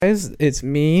Guys, it's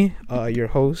me, your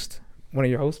host, one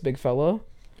of your hosts, Big Fella.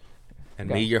 And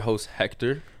me, your host,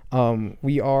 Hector.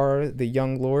 We are the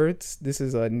Young Lords. This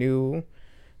is a new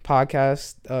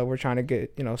podcast. We're trying to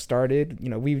get started.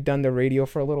 We've done the radio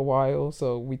for a little while,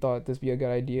 so we thought this would be a good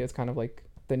idea. It's kind of like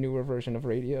the newer version of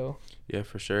radio. Yeah,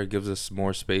 for sure. It gives us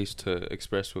more space to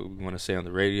express what we want to say on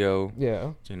the radio.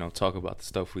 Yeah. Talk about the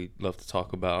stuff we love to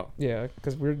talk about. Yeah,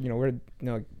 because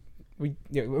I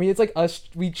mean, it's like us.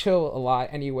 We chill a lot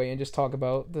anyway, and just talk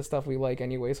about the stuff we like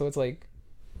anyway. So it's like,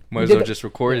 might as well just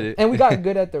record it. And we got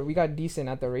decent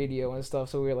at the radio and stuff.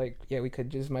 So we were like, we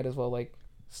might as well like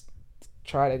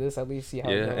try this at least, see how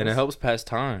it goes. And it helps pass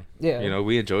time. Yeah,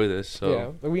 we enjoy this.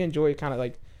 So but we enjoy kind of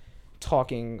like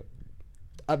talking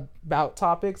about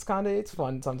topics. Kind of, it's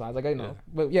fun sometimes. Like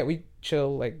but we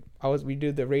chill. Like we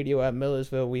do the radio at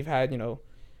Millersville. We've had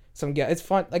some guests. It's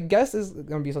fun. Like guests is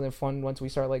gonna be something fun once we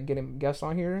start like getting guests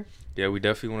on here. Yeah, we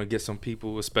definitely want to get some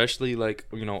people, especially like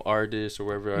artists or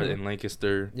wherever in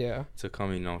Lancaster. Yeah. To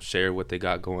come share what they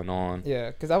got going on. Yeah,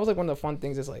 because that was like one of the fun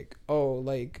things. Is like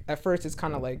at first it's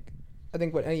kind of like I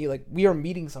think we are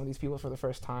meeting some of these people for the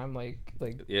first time. Like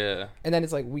yeah. And then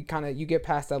it's like you get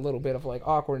past that little bit of like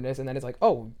awkwardness, and then it's like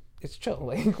it's chill.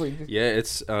 Like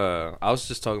it's I was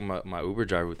just talking about my Uber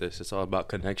driver with this. It's all about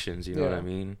connections. You know what I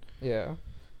mean? Yeah.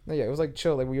 No, yeah, it was like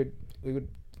chill. Like we would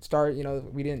start.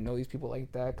 We didn't know these people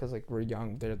like that because like we're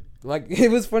young. They're like it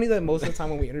was funny that most of the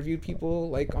time when we interviewed people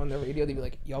like on the radio, they'd be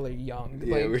like, "Y'all are young."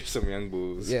 Yeah, like, we're some young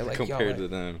bulls. Yeah, like compared to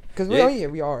them. Because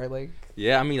we are like.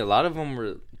 Yeah, I mean a lot of them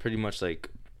were pretty much like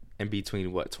in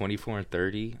between 24 and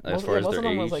 30 as far as their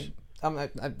age. Was, like,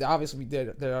 obviously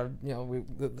there are we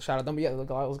shout out them, but yeah,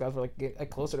 like a lot of those guys were like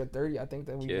closer to 30. I think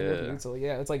that we interviewed. So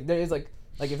yeah, it's like there is like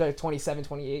if they're 27,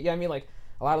 28. Yeah, I mean like.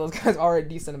 A lot of those guys are a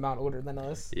decent amount older than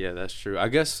us. Yeah, that's true. I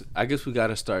guess we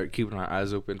gotta start keeping our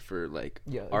eyes open for like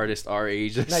artists our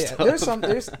age and stuff.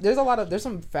 There's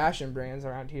some fashion brands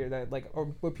around here that like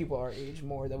or with people our age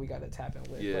more that we gotta tap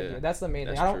in with. Yeah, that's the main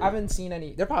thing. I haven't seen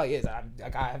any. There probably is. I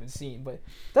haven't seen, but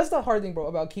that's the hard thing, bro,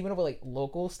 about keeping up with like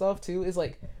local stuff too. Is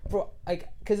like, bro, like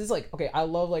because it's like okay, I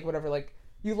love like whatever like.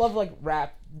 You love like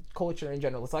rap culture in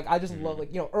general. It's like I just love like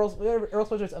Earl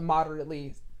Sweatshirt is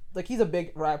moderately. Like he's a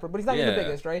big rapper, but he's not even the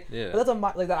biggest, right? Yeah. But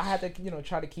that's like that I have to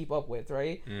try to keep up with,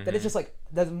 right? Mm-hmm. That it's just like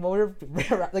there's more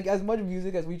like as much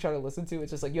music as we try to listen to.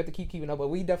 It's just like you have to keep keeping up, but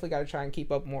we definitely got to try and keep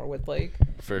up more with like.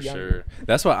 For sure,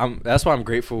 that's why I'm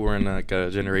grateful we're in like a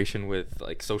generation with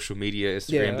like social media,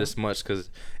 Instagram this much because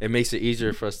it makes it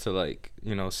easier for us to like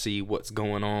see what's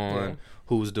going on.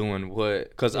 Who's doing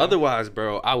what? Because otherwise,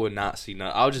 bro, I would not see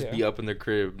nothing. I'll just be up in the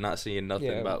crib, not seeing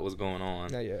nothing about what's going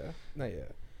on. Not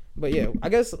yet. But yeah, I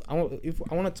guess I want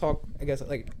to talk. I guess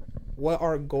like what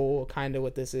our goal kind of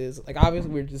with this is. Like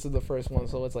obviously this is the first one,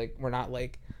 so it's like we're not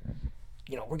like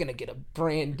we're gonna get a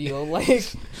brand deal like.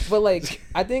 But like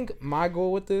I think my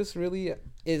goal with this really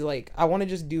is like I want to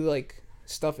just do like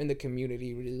stuff in the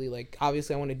community. Really like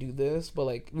obviously I want to do this, but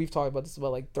like we've talked about this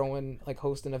about like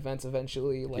hosting events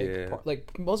eventually. Like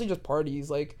like mostly just parties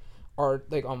like. Art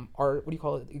what do you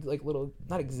call it, like little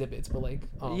not exhibits but like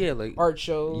like art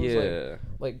shows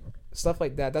like stuff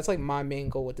like that. That's like my main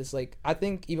goal with this. Like I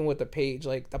think even with the page,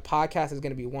 like the podcast is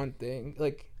gonna be one thing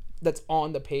like that's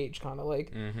on the page kind of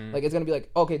like like it's gonna be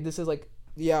like okay this is like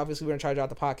obviously we're gonna try to drop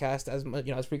the podcast as much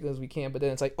as frequently as we can, but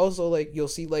then it's like also like you'll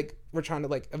see like we're trying to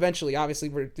like eventually obviously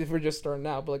we're just starting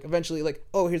out, but like eventually like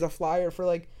here's a flyer for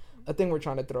like a thing we're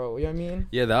trying to throw, you know what I mean?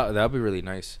 Yeah, that'd be really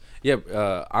nice. Yeah,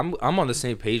 I'm on the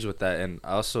same page with that, and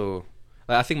also,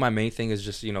 like, I think my main thing is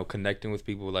just connecting with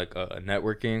people, like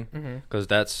networking, because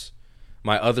that's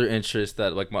my other interest.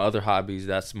 That like my other hobbies.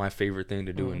 That's my favorite thing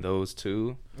to do in those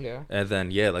too. Yeah. And then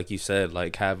like you said,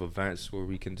 like have events where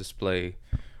we can display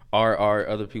our art,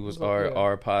 other people's art,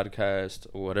 our podcast,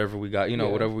 or whatever we got.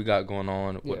 Whatever we got going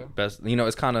on. What best?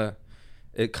 It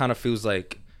kind of feels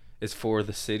like. It's for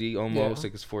the city almost,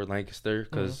 like it's for Lancaster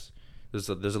because there's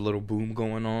a little boom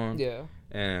going on. Yeah.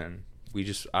 And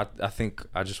I think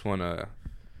I just want to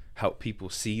help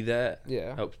people see that.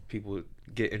 Yeah. Help people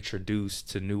get introduced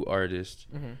to new artists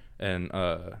and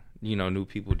new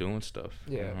people doing stuff.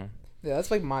 Yeah. Yeah,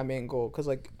 that's like my main goal because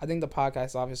like I think the podcast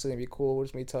is obviously gonna be cool.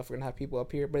 It's gonna be tough. We're gonna have people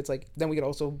up here, but it's like then we could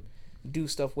also do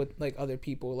stuff with like other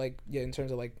people. Like in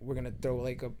terms of like we're gonna throw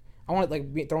like a. I want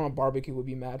like throwing a barbecue would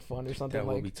be mad fun or something. That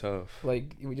would be tough.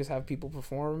 Like we just have people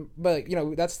perform, but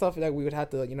that's stuff that we would have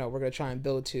to we're gonna try and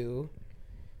build to,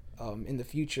 in the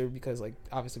future because like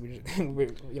obviously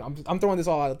I'm throwing this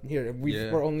all out here.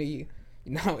 We're only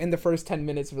in the first 10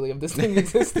 minutes really of this thing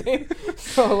existing.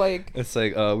 So like it's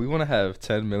like we want to have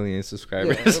 10 million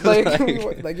subscribers.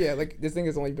 Yeah, like this thing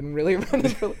has only been really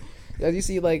running for As you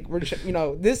see, like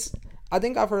this. I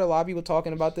think I've heard a lot of people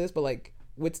talking about this, but like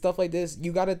with stuff like this,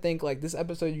 you got to think like this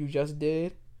episode you just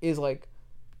did is like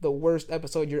the worst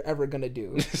episode you're ever gonna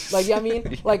do. Like, you know what I mean?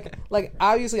 Yeah. Like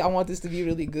obviously I want this to be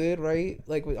really good, right?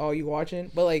 Like with all you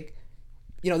watching, but like,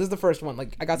 this is the first one.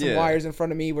 Like I got some wires in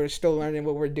front of me. We're still learning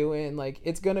what we're doing. Like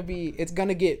it's gonna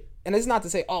get, and it's not to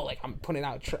say, oh, like I'm putting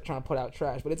out trying to put out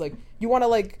trash, but it's like you want to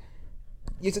like.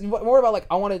 It's more about like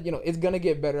I want to, it's gonna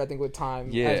get better. I think with time.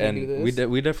 Yeah, as we do this.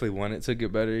 We definitely want it to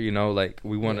get better. Like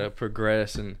we want to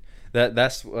progress, and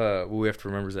that's what we have to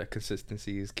remember is that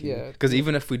consistency is key. Yeah. Because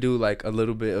even if we do like a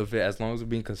little bit of it, as long as we're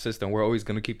being consistent, we're always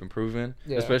gonna keep improving.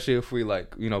 Yeah. Especially if we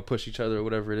like push each other or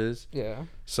whatever it is. Yeah.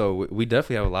 So we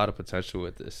definitely have a lot of potential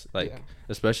with this. Like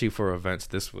especially for events,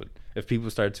 if people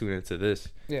start tuning into this,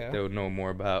 they would know more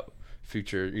about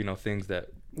future things that.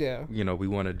 Yeah, we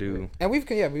want to do, and we've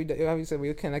obviously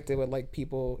we've connected with like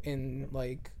people in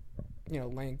like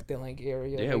the Lank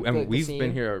area. Yeah, like, we've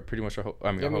been here pretty much our whole.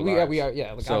 I mean, we are.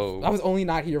 Yeah, like so I was only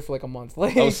not here for like a month.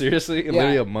 Like, oh, seriously? Yeah,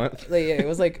 literally a month. Like, yeah, it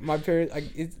was like my parents.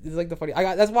 Like, it's like the funny.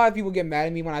 That's why people get mad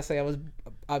at me when I say I was,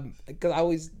 because I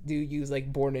always do use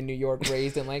like born in New York,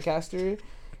 raised in Lancaster.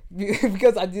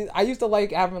 Because I used to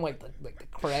like having like the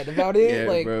cred about it,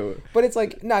 like, bro. But it's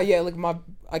like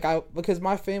because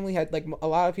my family had like a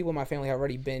lot of people in my family had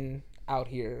already been out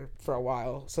here for a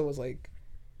while, so it was like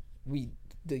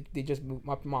they just moved.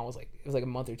 My mom was like, it was like a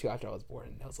month or two after I was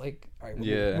born. I was like, all right,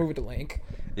 move it to Lank.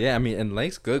 Yeah, I mean, and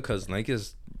Lank's good because Lank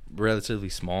is relatively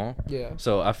small. Yeah.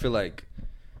 So I feel like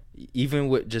even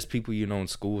with just people in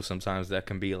school, sometimes that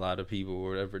can be a lot of people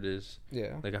or whatever it is.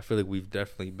 Yeah. Like, I feel like we've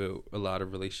definitely built a lot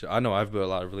of relationships. I know I've built a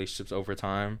lot of relationships over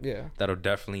time. Yeah. That'll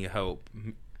definitely help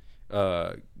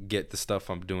get the stuff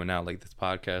I'm doing now, like this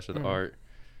podcast or the art,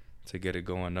 to get it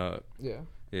going up. Yeah.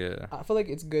 Yeah. I feel like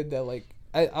it's good that, like,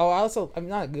 I'm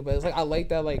not good, but it's like, I like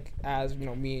that, like, as,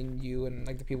 me and you and,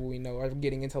 like, the people we know are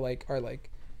getting into, like, our, like,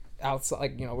 outside,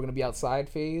 like, we're gonna be outside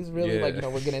phase, really. Yeah. Like,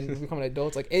 we're becoming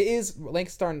adults. Like, it is,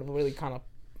 Lank's starting to really kind of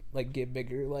like get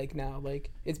bigger, like, now,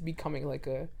 like, it's becoming like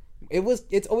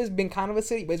it's always been kind of a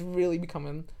city, but it's really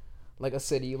becoming like a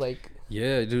city. Like,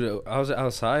 yeah, dude, I was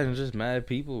outside and just mad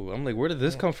people. I'm like, where did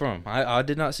this come from? I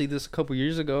did not see this a couple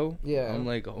years ago. Yeah, I'm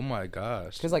like, oh my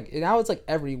gosh, because like now it's like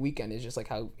every weekend is just like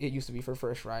how it used to be for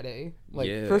First Friday. Like,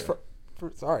 First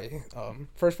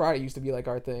Friday used to be like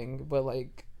our thing, but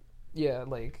like, yeah,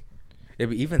 like. Yeah,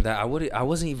 but even that, I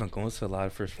wasn't even going to a lot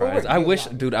of First Fridays. I wish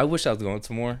I was going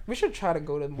to more. We should try to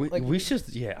go to we should,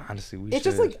 honestly, we should. It's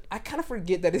just like, I kind of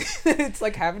forget that it's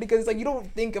like happening, because it's like you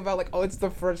don't think about like, oh, it's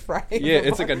the first Friday. Yeah,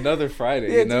 it's like another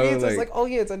Friday, yeah, to me it's like, just like, oh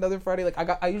yeah, it's another Friday. Like,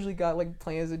 I usually got like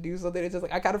plans to do something. It's just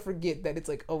like, I kind of forget that it's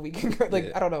like, oh, we can go,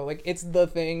 like, I don't know, like, it's the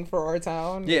thing for our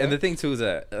town. Yeah, and the thing too is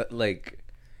that like,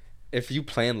 if you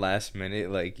plan last minute,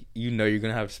 like, you're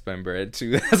gonna have to spend bread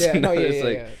too.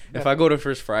 If I go to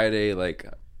First Friday, like,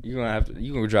 you're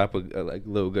gonna drop a like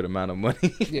little good amount of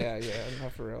money. yeah,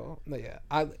 not for real. But yeah,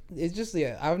 I've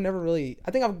never really.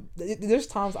 I think there's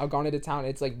times I've gone into town.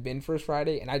 It's like been First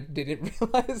Friday, and I didn't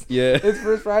realize. It's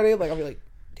First Friday. Like, I'll be like,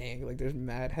 dang, like, there's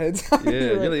mad heads out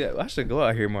here. Really, I should go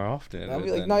out here more often. I'll be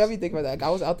like, no, I'll be thinking about that. Like, I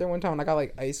was out there one time and I got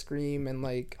like ice cream, and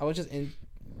like I was just in.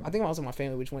 I think I was with my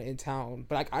family, which went in town,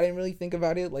 but like I didn't really think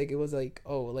about it. Like, it was like,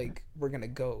 oh, like, we're gonna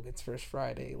go. It's First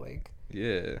Friday. Like,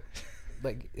 yeah,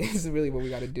 like, it's really what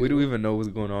we gotta do. We don't even know what's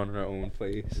going on in our own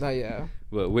place. Yeah.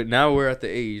 But now we're at the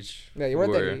age. Yeah, we're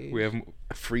at the age. We have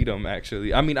freedom.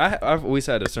 Actually, I mean, I've always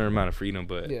had a certain amount of freedom,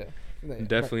 but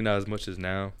definitely not as much as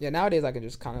now. Yeah, nowadays I can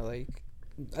just kind of like.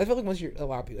 I feel like once you're a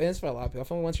lot of people, and it's for a lot of people. I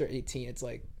feel like once you're 18, it's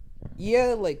like,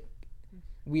 like,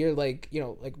 we're like,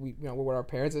 like we're with our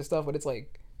parents and stuff, but it's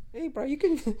like, hey, bro, you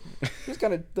can just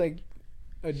kind of like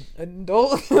an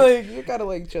adult, like, you're kind of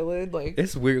like chilling. Like,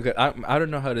 it's weird. I don't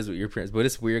know how it is with your parents, but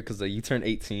it's weird because like you turn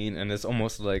 18 and it's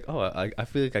almost like, oh, I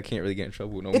feel like I can't really get in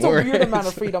trouble no more. It's a weird amount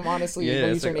of freedom, honestly.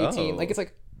 When you turn 18, like, it's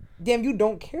like, damn, you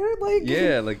don't care, like.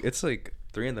 Yeah, like, it's like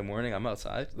 3 a.m. I'm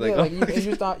outside. Like, like,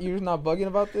 you're not bugging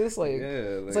about this. Like,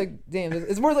 it's like, damn,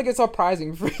 it's more like a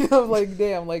surprising freedom. Like,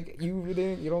 damn, like,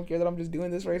 you don't care that I'm just doing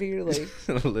this right here. Like,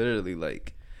 literally,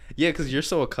 like. Yeah, because you're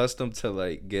so accustomed to,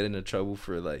 like, getting in trouble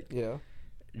for, like,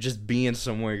 just being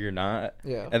somewhere you're not.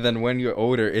 Yeah. And then when you're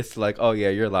older, it's like, oh, yeah,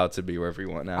 you're allowed to be wherever you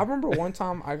want now. I remember one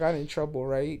time I got in trouble,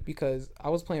 right? Because I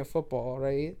was playing football,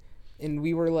 right? And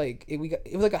we were, like, it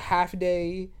was, like, a half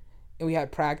day, and we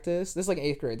had practice. This is, like,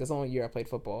 8th grade. That's the only year I played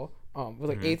football. It was,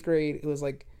 like, 8th grade. It was,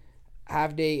 like,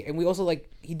 half day. And we also, like,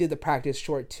 he did the practice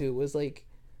short, too. It was, like,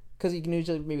 because you can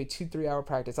usually maybe 2-3 hour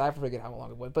practice. I forget how long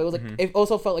it was, but it was like it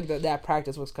also felt like that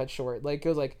practice was cut short. Like, it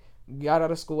was like We got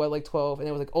out of school at like 12, and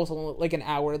it was like also like an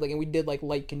hour, like, and we did like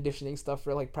light conditioning stuff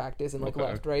for like practice and like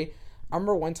left, right? I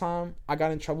remember one time I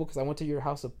got in trouble because I went to your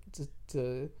house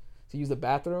to use the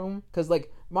bathroom because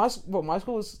like my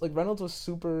school was like Reynolds was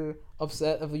super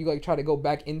upset if you like try to go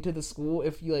back into the school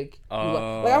if you like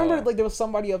I remember like there was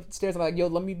somebody upstairs and like, yo,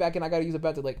 let me back in, I gotta use the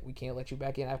bathroom. Like, we can't let you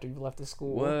back in after you've left the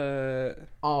school. What?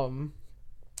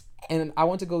 And I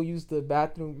went to go use the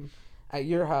bathroom at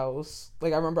your house.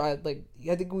 Like, I remember I think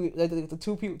the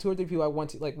two or three people I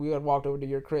went to, like, we had walked over to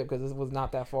your crib because it was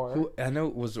not that far. I know,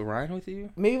 was Orion with you?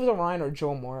 Maybe it was Orion or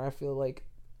Joe Moore. I feel like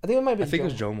I think it might be. I think it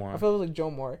was Joe Moore. I feel it was like Joe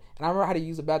Moore, and I remember how to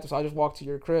use the bathroom, so I just walked to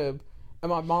your crib, and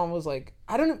my mom was like,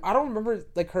 I don't remember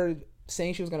like her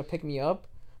saying she was gonna pick me up,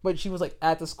 but she was like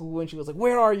at the school and she was like,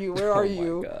 where are you? Where are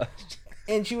you? Gosh.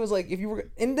 And she was like, if you were,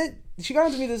 and then she got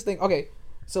into me this thing. Okay,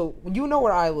 so you know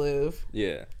where I live.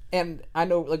 Yeah. And I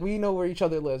know, like, we know where each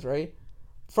other lives, right?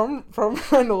 From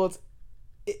Reynolds,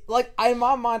 like, in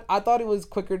my mind, I thought it was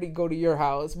quicker to go to your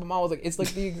house. But mom was like, it's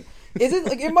like is it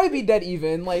like, it might be dead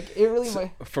even, like, it really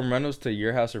might. From Reynolds to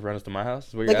your house or Reynolds to my house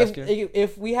is what you're asking?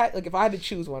 If we had, like, if I had to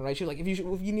choose one, right? She was like, if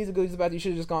you need to go to the bathroom, you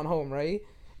should have just gone home, right?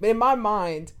 But in my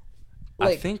mind,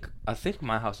 like, I think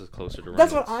my house is closer to Reynolds.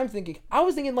 That's what I'm thinking. I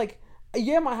was thinking, like,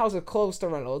 yeah, my house is close to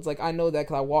Reynolds. Like, I know that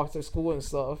because I walked to school and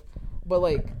stuff. But,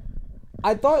 like,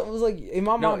 I thought it was like in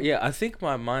my mind. No, yeah, I think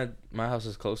my house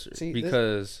is closer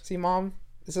because. Mom,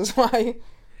 this is why.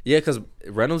 Yeah, because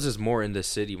Reynolds is more in the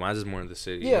city. Mine is more in the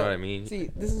city. Yeah. You know what I mean? See,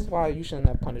 this is why you shouldn't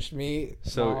have punished me.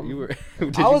 So you were?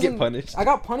 Did you get punished? I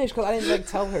got punished because I didn't like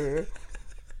tell her,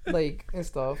 like, and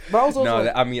stuff. But I was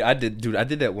also I mean, I did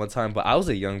that one time, but I was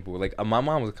a young boy. Like, my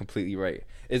mom was completely right.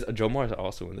 Is Joe Moore is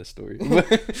also in this story?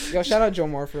 Yo, shout out Joe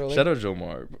Moore for like, shout out Joe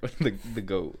Moore, the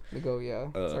goat. The goat, yeah,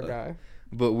 that's our guy.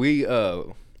 But we're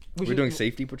doing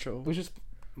safety patrol.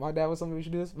 My dad was something we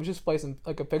should do this. We should place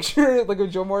like a picture like of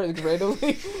Joe Moore like,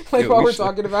 randomly, like while we're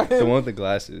talking about him. The one with the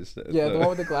glasses. The one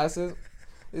with the glasses.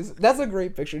 That's a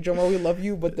great picture, Joe Moore. We love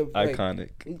you, but the iconic.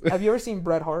 Like, have you ever seen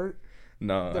Bret Hart?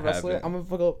 No, the wrestler. I haven't. I'm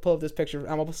gonna pull up this picture.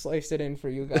 I'm gonna slice it in for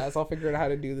you guys. I'll figure out how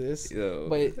to do this. Yo.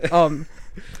 But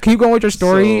keep going with your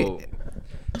story.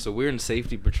 So we're in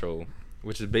safety patrol,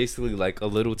 which is basically like a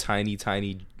little tiny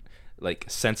like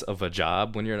sense of a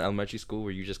job when you're in elementary school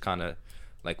where you just kind of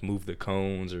like move the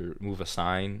cones or move a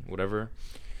sign, whatever.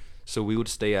 So we would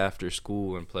stay after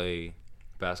school and play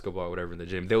basketball or whatever in the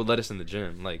gym. They would let us in the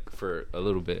gym like for a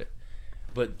little bit.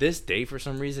 But this day, for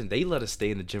some reason, they let us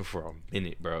stay in the gym for a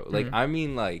minute, bro. Like, I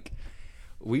mean, like,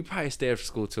 we probably stay after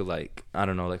school till, like, I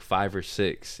don't know, like 5 or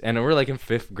 6. And we're, like, in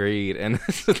 5th grade. And,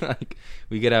 like,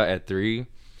 we get out at 3.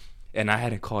 And I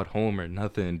hadn't called home or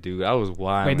nothing, dude. I was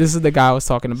wild. Wait, this is the guy I was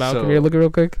talking about. Come here, look real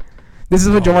quick. This is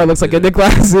what Jamar looks like in the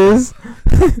glasses.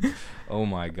 Oh,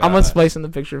 my God. I'm going to splice in the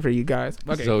picture for you guys.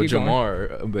 Okay, so,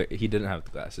 Jamar, but he didn't have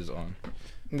the glasses on.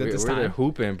 We're there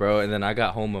hooping, bro, and then I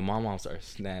got home and my mom started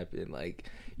snapping like,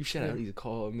 "You should have at least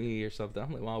called me or something." I'm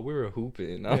like, "Mom, we were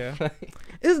hooping." Yeah.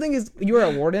 This thing is, you were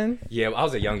a warden. Yeah, I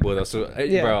was a young boy though, so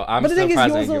bro, I'm. But the thing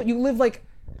is, you live like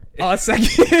a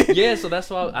second. Yeah, so that's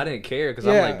why I didn't care because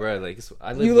I'm like, bro, like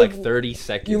I live like 30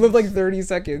 seconds. You live like 30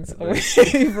 seconds away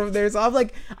from there, so I'm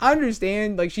like, I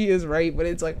understand, like she is right, but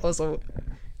it's like also,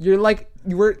 you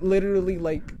were literally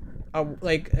like I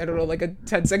don't know, like a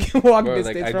 10-second walk distance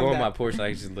like, I from go that. on my porch and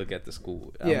I just look at the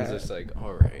school. I was just like,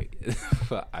 all right.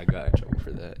 I got in trouble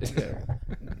for that.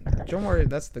 Yeah. Don't worry,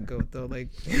 that's the goat though. Like,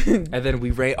 and then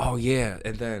we oh yeah,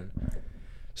 and then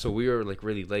so we were like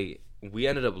really late. We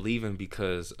ended up leaving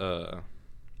because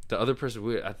the other person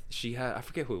I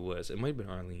forget who it was. It might have been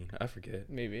Arlene. I forget.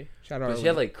 Maybe. Shout out. But she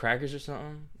had like crackers or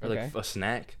something, or like a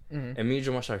snack. Mm-hmm. And me and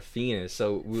Jamal started feeding it.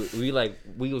 So we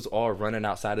was all running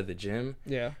outside of the gym.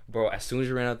 Yeah. Bro, as soon as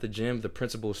we ran out the gym, the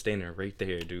principal was standing right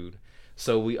there, dude.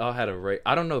 So we all had to write.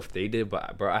 I don't know if they did,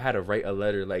 but bro, I had to write a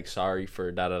letter like sorry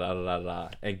for da da da da da da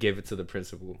and give it to the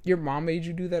principal. Your mom made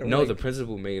you do that? Or no, like, the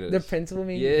principal made us. The principal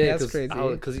made you? Yeah, that's crazy.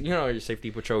 Because you know, your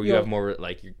safety patrol, you have more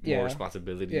like more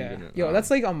responsibility. Yeah. That's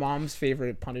like a mom's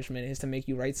favorite punishment is to make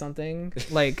you write something.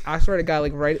 Like I swear to God,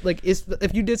 like write like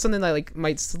if you did something that like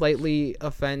might slightly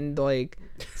offend like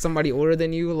somebody older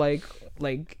than you, like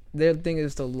their thing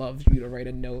is to love you to write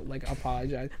a note, like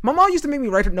apologize. My mom used to make me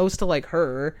write notes to like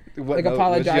her, like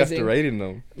apologizing. What you have to write in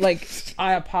them? Like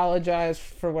I apologize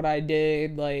for what I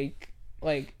did. Like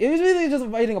it was really just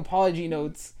writing apology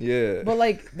notes. Yeah. But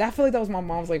like I feel like that was my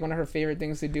mom's like one of her favorite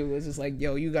things to do was just like,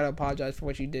 yo, you gotta apologize for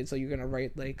what you did, so you're gonna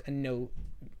write like a note.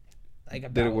 Like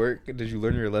about. Did it work? Did you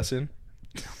learn your lesson?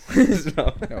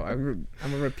 No,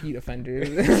 I'm a repeat offender.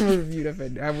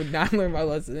 I would not learn my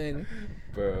lesson.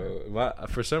 Bro,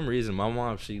 for some reason, my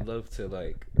mom, she loved to,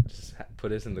 like, just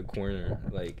put us in the corner.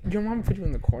 Like, your mom put you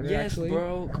in the corner, yes, actually?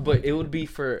 bro. But it would be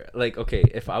for, like, okay,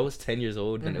 if I was 10 years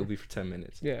old, then it would be for 10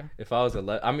 minutes. Yeah. If I was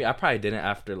 11, I mean, I probably didn't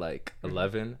after, like,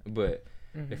 11, but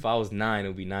if I was 9, it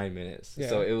would be 9 minutes. Yeah.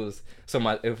 So it was,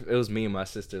 if it was me and my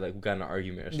sister, like, we got in an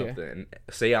argument or something. Yeah. And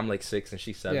say I'm, like, 6 and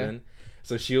she's 7. Yeah.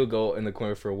 So she'll go in the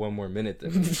corner for 1 more minute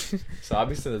than me. So I'll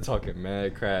be sitting there talking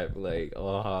mad crap, like,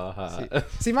 oh, ha, ha.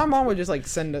 See, my mom would just, like,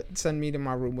 send me to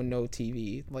my room with no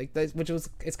TV. Like,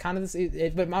 it's kind of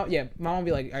this, but my mom would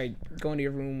be like, all right, go into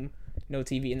your room, no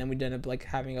TV, and then we'd end up, like,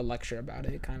 having a lecture about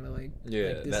it, kind of like,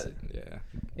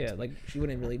 yeah, like, she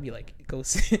wouldn't really be like, go,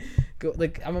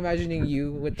 like, I'm imagining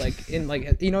you with, like, in,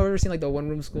 like, you know, ever seen, like, the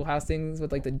one-room schoolhouse things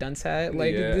with, like, the dunce hat,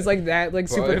 like, it's like that, like,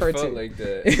 super cartoon, like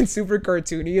that. It's super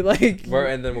cartoony, like, bro.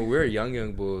 And then when we were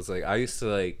young bulls, like, I used to,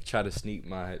 like, try to sneak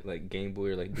my, like, Game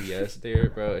Boy or, like, DS there,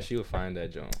 bro, and she would find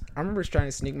that junk. I remember trying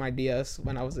to sneak my DS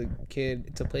when I was a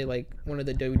kid to play, like, one of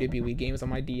the WWE games on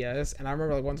my DS, and I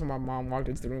remember, like, one time my mom walked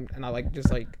into the room, and I, like,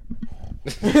 just, like,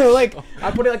 like,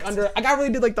 I put it, like, under, I got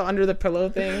really did, like, the under the pillow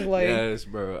thing, like, yes,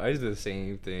 bro, I used the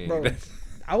same thing, bro.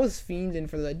 I was fiending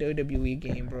for the WWE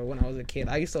game, bro, when I was a kid.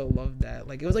 I used to love that.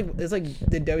 Like, it was like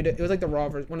the Raw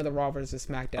versus, one of the Raw versus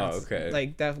SmackDowns. Oh, okay.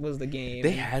 Like, that was the game.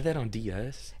 They had that on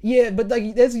DS? Yeah, but,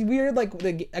 like, that's weird. Like,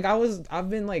 I've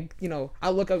been, like, you know, I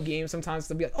look up games sometimes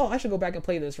to be like, oh, I should go back and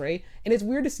play this, right? And it's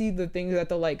weird to see the things that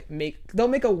they'll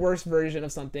make a worse version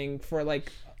of something for,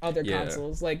 like, other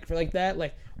consoles. Like, for, like, that.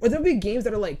 Like, or there'll be games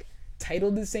that are, like,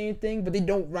 titled the same thing, but they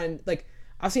don't run. Like,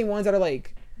 I've seen ones that are,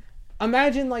 like,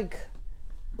 imagine,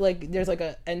 like there's like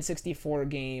a N64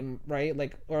 game, right?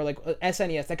 Like, or like a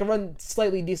SNES that can run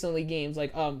slightly decently games,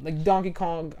 like Donkey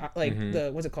Kong, like the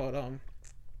what's it called,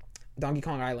 Donkey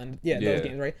Kong Island, those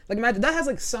games, right? Like, imagine that has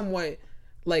like somewhat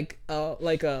like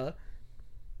a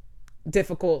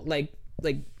difficult like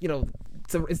you know,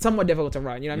 it's somewhat difficult to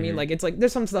run, you know what I mean? Like, it's like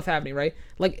there's some stuff happening, right?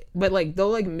 Like, but like they'll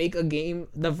like make a game,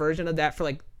 the version of that for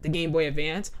like the Game Boy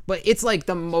Advance, but it's like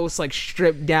the most like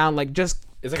stripped down, like just.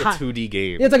 It's like a 2D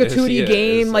game. It's like a 2D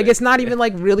game. Like, it's not even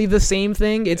like really the same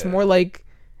thing. It's more like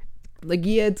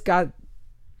it's got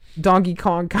Donkey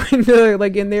Kong kind of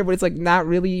like in there, but it's like not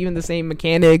really even the same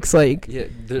mechanics. Like,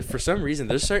 for some reason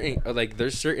there's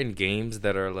certain games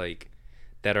that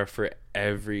are for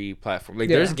every platform. Like,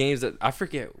 there's games that I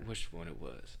forget which one it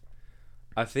was.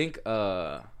 I think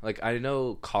like, I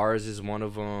know Cars is one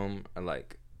of them, and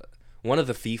like one of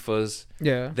the FIFAs.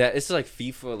 Yeah. That it's like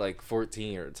FIFA like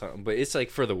 14 or something, but it's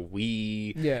like for the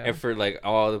Wii. Yeah. And for like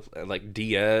all the like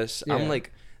DS. Yeah. I'm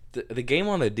like, the game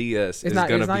on the DS is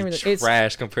gonna be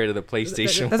trash compared to the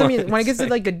PlayStation. That's what I mean. When it gets to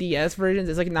like the DS versions,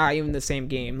 it's like not even the same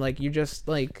game. Like, you just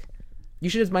like. You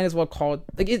should just might as well call it,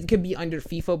 like, it could be under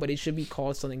FIFA, but it should be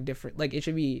called something different. Like, it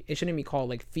shouldn't be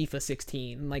called like FIFA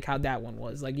 16, like how that one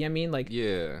was. Like, you know what I mean? Like,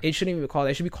 it shouldn't even be called.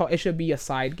 It should be a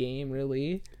side game,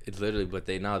 really. It's literally, but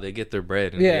they get their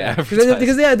bread. And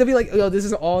because they'll be like, oh, this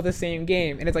is all the same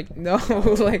game, and it's like, no,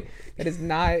 like, that is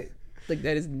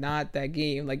not that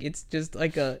game. Like, it's just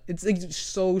like it's like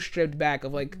so stripped back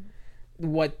of like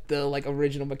what the like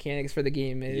original mechanics for the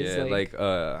game is. Yeah, like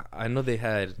I know they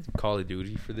had Call of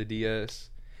Duty for the DS.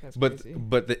 That's crazy.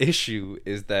 But the issue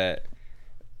is that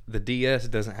the DS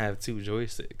doesn't have 2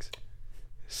 joysticks.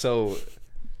 So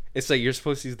it's like you're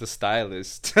supposed to use the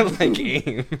stylus to like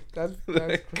aim. That's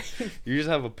like, crazy. You just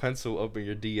have a pencil up in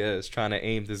your DS trying to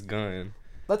aim this gun.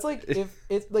 That's like if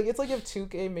it's like if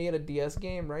 2K made a DS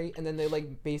game, right? And then they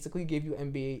like basically gave you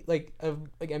NBA like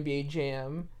NBA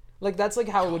Jam. Like, that's like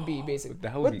how it would be, basically.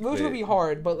 Which would be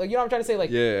hard, but like, you know what I'm trying to say?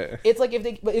 Like, it's like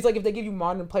if they give you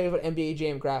modern players with NBA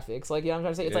Jam graphics. Like, you know what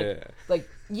I'm trying to say? It's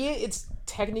it's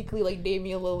technically like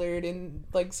Damian Lillard and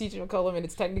like CJ McCollum, and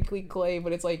it's technically Clay,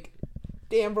 but it's like,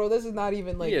 damn, bro, this is not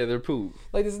even like. Yeah, they're poop.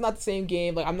 Like, this is not the same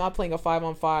game. Like, I'm not playing a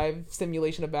 5-on-5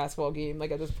 simulation of basketball game. Like,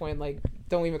 at this point, like,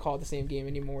 don't even call it the same game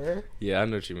anymore. Yeah, I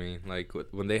know what you mean. Like,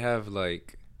 when they have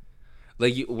like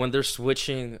when they're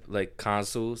switching like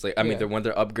consoles, like when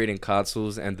they're upgrading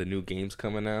consoles and the new games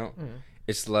coming out,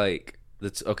 it's like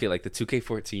like the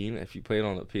 2K14. If you play it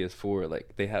on the PS4,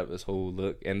 like they have this whole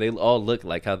look, and they all look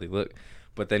like how they look.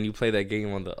 But then you play that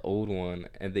game on the old one,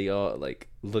 and they all like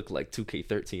look like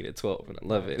 2K13 and 12 and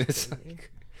 11. It's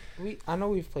like I know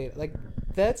we've played it. Like,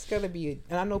 that's gotta be,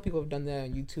 and I know people have done that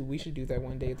on YouTube. We should do that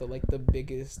one day. The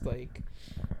biggest like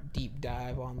deep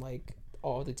dive on like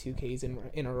all the 2Ks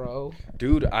in a row.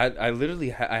 Dude, I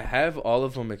literally I have all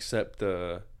of them except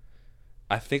I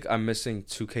think I'm missing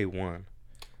 2K1.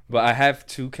 But I have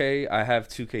 2K. I have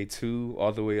 2K2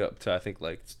 all the way up to I think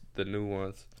like the new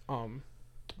ones.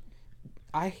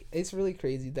 It's really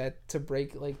crazy that to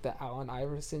break like the Allen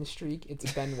Iverson streak,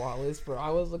 it's Ben Wallace. Bro, I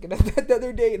was looking at that the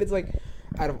other day, and it's like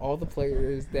out of all the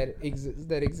players that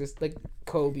exist, like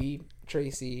Kobe,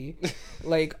 Tracy,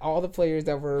 like all the players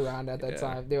that were around at that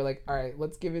time, they were like, all right,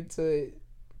 let's give it to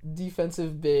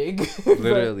defensive big.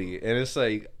 Literally, and it's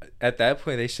like at that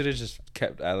point they should have just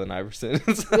kept Allen Iverson.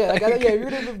 You're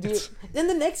gonna do it. Then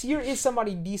the next year is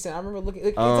somebody decent. I remember looking,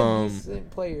 like, it's a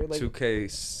decent player. Like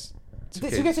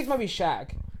 2K6 might be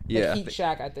Shaq. Yeah, Heat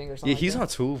Shaq, I think, or something. Yeah, he's on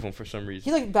 2 of them for some reason.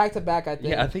 He's like back to back, I think.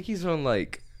 Yeah, I think he's on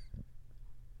like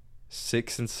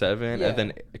 6 and 7, and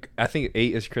then I think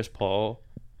 8 is Chris Paul.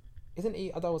 Isn't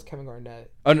 8? I thought it was Kevin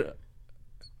Garnett. Oh, no.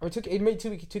 Or it made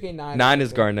 2K9. 9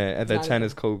 is Garnett, and then 10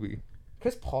 is Kobe.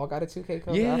 Chris Paul got a 2K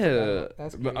code. Yeah,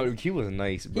 that's crazy. He was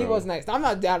nice, bro. He was nice. I'm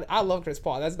not down. I love Chris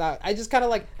Paul. That's not. I just kind of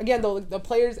like, again though, the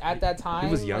players at that time.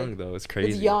 He was young though. It's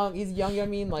crazy. He's young. I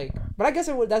mean, like, but I guess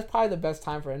that's probably the best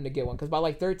time for him to get one, because by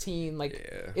like 13,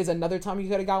 is another time he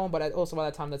could have got one. But also by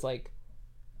that time, that's like,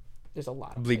 there's a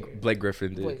lot of Blake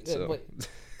Griffin did.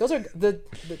 Those are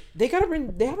they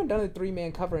haven't done a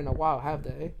 3-man cover in a while, have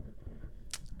they?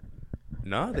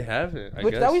 No, they haven't. I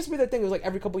Which guess that used to be the thing. It was like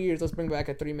every couple of years, let's bring back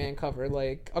a 3-man cover.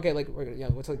 Like, okay, like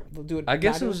we'll do it. I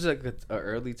guess it was like an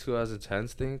early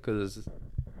 2010s thing, because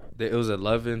it was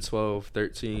 11, 12,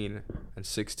 13, and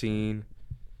 16.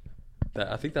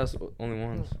 I think that's the only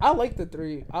ones. I like the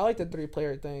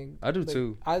 3-player thing. I do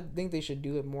too. I think they should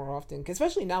do it more often,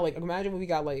 especially now. Like, imagine when we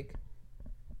got like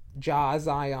Ja,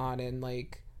 Zion, and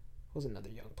like what was another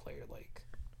young player like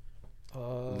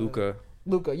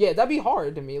Luka, yeah, that'd be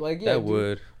hard to me. Like, yeah,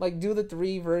 would do the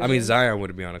 3 versions. I mean, Zion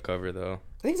wouldn't be on a cover though.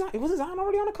 I think wasn't Zion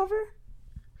already on a cover?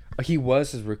 He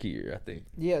was his rookie year, I think.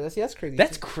 Yeah, that's crazy.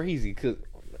 That's crazy, cause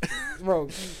bro,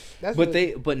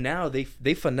 but now they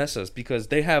finesse us, because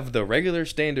they have the regular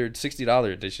standard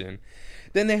 $60 edition,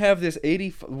 then they have this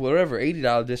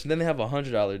 $80 edition, then they have a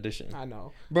 $100 edition. I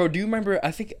know, bro. Do you remember?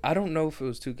 I don't know if it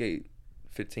was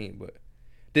 2K15, but.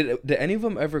 Did any of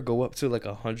them ever go up to like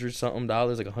 $100 something,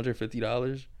 like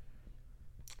 $150?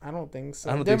 I don't think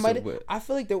so. But I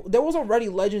feel like there was already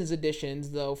Legends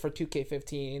editions though for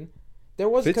 2K15. There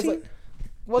was, because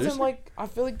wasn't like, I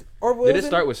feel like, or did it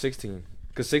start with 16?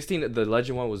 Because 16, the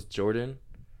Legend one was Jordan.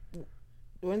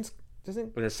 When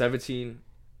it's 17.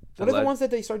 What are the ones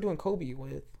that they started doing Kobe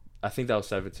with? I think that was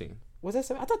 17. Was that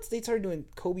 17? I thought they started doing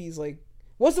Kobe's like.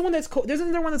 What's the one that's there's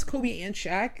another one that's Kobe and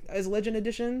Shaq as Legend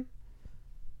edition.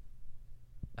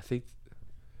 I think,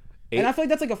 and I feel like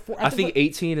that's like a 4. I think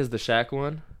 18 is the Shaq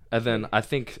one, and then I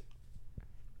think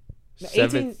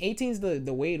 18 is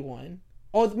the Wade one.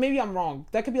 Oh, maybe I'm wrong.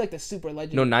 That could be like the Super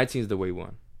Legend. No, 19 is the Wade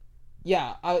one.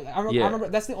 Yeah, I remember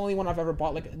that's the only one I've ever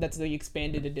bought. Like, that's the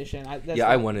expanded edition.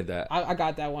 I wanted that. I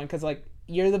got that one because like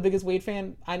you're the biggest Wade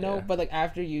fan I know, but like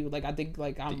after you, like I think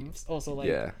like I'm also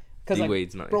like because like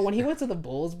Wade's nice. Bro, when he went to the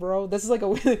Bulls, bro, this is like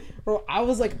bro, I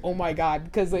was like, oh my god,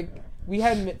 because like we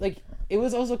had like. It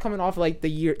was also coming off like the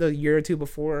year or two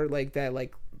before, like that,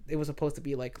 like it was supposed to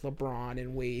be like LeBron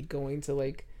and Wade going to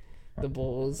like the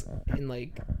Bulls, and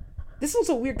like this is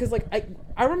also weird because like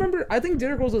I remember, I think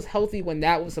Derrick Rose was healthy when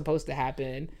that was supposed to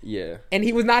happen. Yeah. And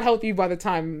he was not healthy by the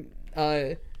time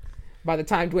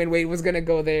Dwayne Wade was gonna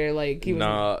go there. Like he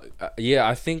was. Yeah,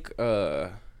 I think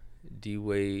D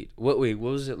Wade. What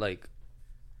was it like?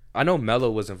 I know Melo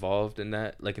was involved in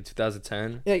that, like in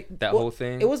 2010. Whole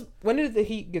thing. It was, when did the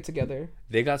Heat get together?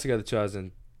 They got together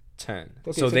 2010.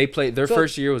 Okay, so they played. Their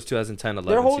first year was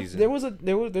 2010-11 season.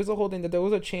 There's a whole thing that there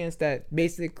was a chance that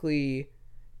basically,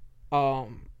 so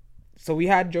we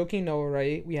had Joakim Noah,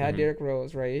 right? We had Derrick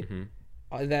Rose, right?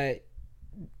 Mm-hmm. That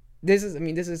this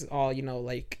is all, you know,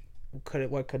 like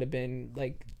what could have been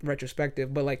like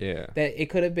retrospective, but like that it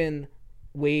could have been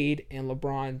Wade and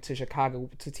LeBron to Chicago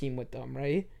to team with them,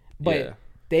 right? But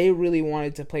they really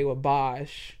wanted to play with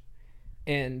Bosh,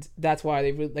 and that's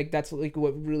why that's like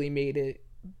what really made it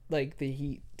like the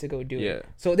Heat to go do it.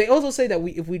 So they also say that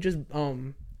if we just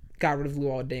got rid of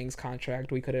Luol Deng's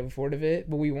contract, we could have afforded it,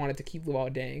 but we wanted to keep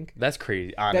Luol Deng. That's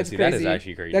crazy. Honestly, that is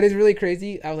actually crazy. That is really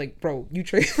crazy. I was like, bro, you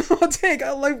trade Luol Deng.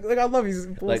 I love these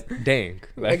Bulls. Like Deng.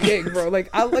 Like Deng, bro. Like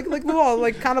I like Luol,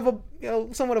 like kind of a, you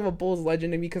know, somewhat of a Bulls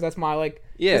legend to me, because that's my like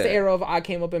that's the era of I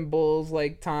came up in Bulls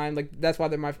like time. Like that's why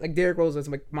they're my, like Derrick Rose is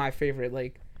like my favorite.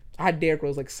 Like I had Derrick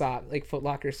Rose like Foot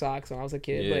Locker socks when I was a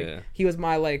kid. Like he was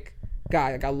my like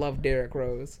guy. Like I love Derrick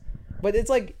Rose. But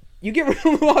it's like, you get rid of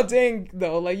Luol Deng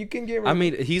though. Like you can get rid. I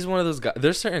mean, he's one of those guys.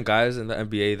 There's certain guys in the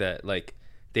NBA that like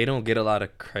they don't get a lot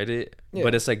of credit,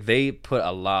 but it's like they put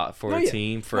a lot for a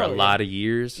team for a lot of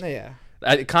years.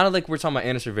 Kind of like we're talking about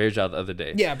Anderson Varejao the other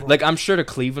day. Yeah, bro. Like I'm sure the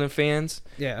Cleveland fans.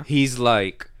 Yeah. He's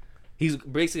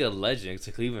basically a legend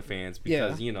to Cleveland fans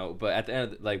because but at the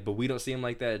end but we don't see him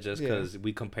like that just because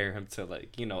we compare him to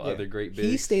other great bigs.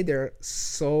 He stayed there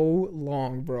so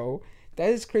long, bro. That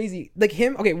is crazy. Like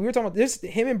him. Okay, we were talking about this.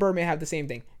 Him and Birdman have the same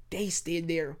thing. They stayed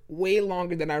there way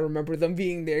longer than I remember them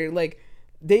being there. Like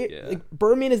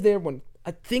Birdman is there when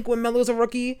Melo's a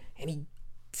rookie, and he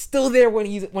still there when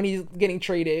he's getting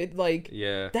traded. Like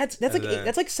that's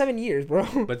like 7 years,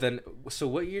 bro. But then, so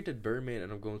what year did Birdman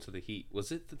end up going to the Heat?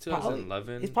 Was it the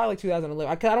 2011? It's probably like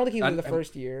 2011. I don't think he was in the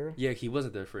first year. Yeah, he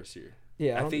wasn't there first year.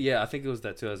 Yeah, I think it was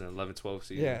that 2011-12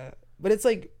 season. Yeah, but it's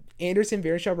like Anderson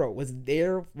Varejao, bro, was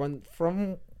there when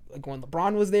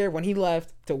LeBron was there, when he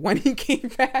left, to when he came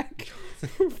back.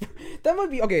 That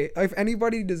might be okay. If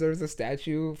anybody deserves a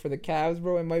statue for the Cavs,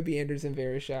 bro, it might be Anderson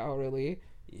Varejao, really.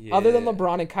 Yeah. Other than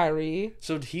LeBron and Kyrie.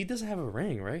 So he doesn't have a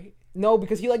ring, right? No,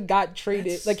 because he got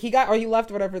traded. He left,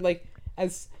 whatever. Like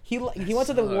as he went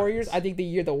to the Warriors. I think the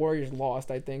year the Warriors lost,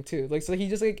 I think too. Like so he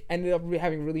just ended up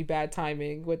having really bad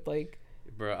timing with like.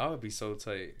 Bro, I would be so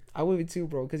tight. I would be too,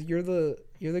 bro, because you're the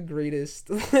greatest.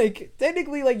 Like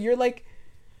technically, like you're like.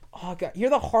 Oh god, you're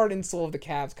the heart and soul of the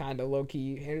Cavs, kind of low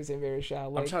key. Anderson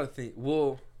Varejao. I'm trying to think.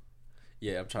 Well,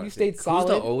 yeah, I'm trying to think. You stayed solid.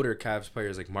 Who's the older Cavs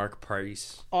players like Mark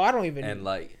Price? Oh, I don't even. And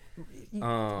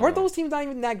weren't those teams not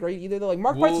even that great either? Though, like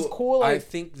Mark Price is cool. Like, I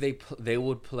think they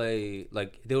would play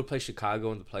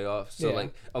Chicago in the playoffs.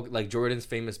 So like Jordan's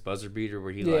famous buzzer beater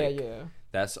where he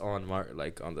that's on Mark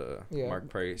Mark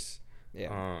Price.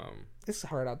 Yeah. It's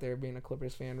hard out there being a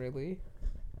Clippers fan, really.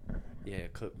 Yeah,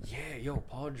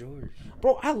 Paul George.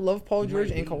 Bro, I love Paul George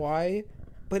and Kawhi,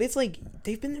 but it's like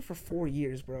they've been there for 4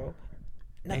 years, bro.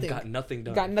 Nothing. And got nothing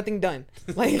done. Got nothing done.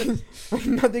 Like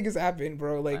nothing has happened,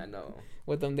 bro. Like I know.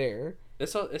 With them there.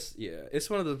 It's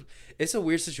a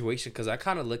weird situation because I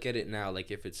kind of look at it now like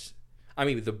if it's, I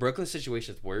mean the Brooklyn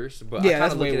situation's worse, but I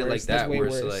kind of look at it like that where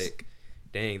it's like,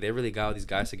 dang, they really got all these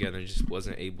guys together and just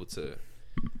wasn't able to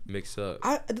mix up.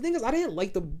 The thing is, I didn't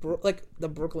like the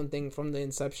Brooklyn thing from the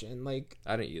inception. Like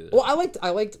I didn't either. Well, I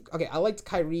liked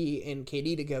Kyrie and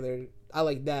KD together. I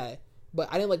liked that, but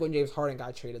I didn't like when James Harden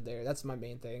got traded there. That's my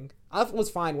main thing. I was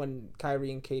fine when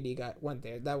Kyrie and KD went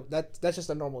there. That's just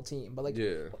a normal team. But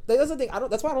that's the thing.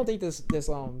 That's why I don't think this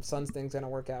Suns thing's gonna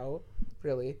work out.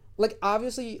 Really, like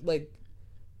obviously, like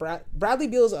Bradley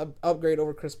Beal's an upgrade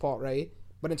over Chris Paul, right?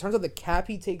 But in terms of the cap,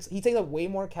 he takes up way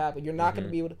more cap, and you're not going to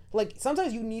be able to like.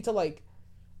 Sometimes you need to like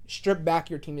strip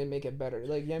back your team and make it better.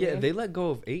 Like they let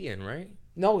go of Ayton, right?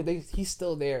 No, he's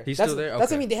still there. Still there. Okay. That's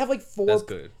what I mean. They have like 4. That's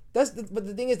good. But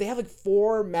the thing is, they have like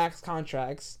 4 max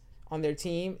contracts on their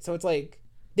team, so it's like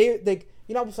they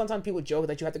sometimes people joke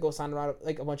that you have to go sign around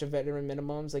like a bunch of veteran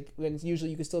minimums. Like when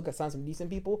usually you can still sign some decent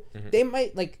people. Mm-hmm. They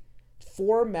might like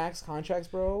 4 max contracts,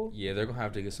 bro. Yeah, they're gonna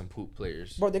have to get some poop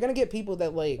players. Bro, they're gonna get people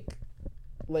that like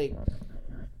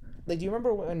do you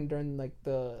remember when during the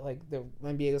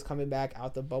NBA was coming back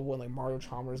out the bubble and like Mario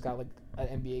Chalmers got like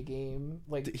an NBA game?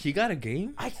 Like he got a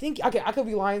game? I think I could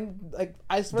be lying. Like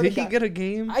I swear. Did he get a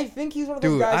game? I think he's one of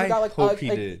those guys who got like. Hope he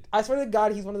did. I swear to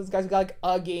God, he's one of those guys who got like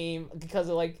a game because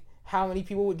of like how many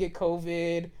people would get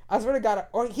COVID. I swear to God,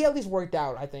 or he at least worked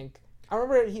out. I think. I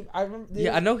remember.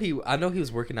 Yeah, I know he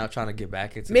was working out trying to get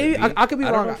back into. Maybe I could be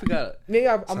wrong. I don't know if he got. Maybe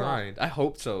I'm signed. I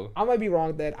hope so. I might be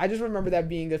wrong. Then I just remember that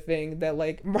being a thing that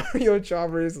like Mario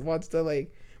Chalmers wants to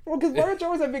like. Well, because Mario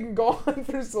Chalmers have been gone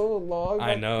for so long.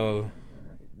 I know,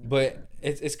 but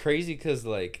it's crazy because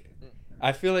like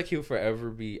I feel like he'll forever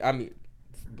be. I mean,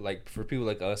 like for people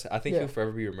like us, I think he'll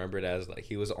forever be remembered as like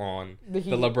he was on the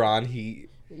LeBron Heat.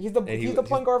 He's the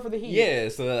point guard for the Heat. Yeah,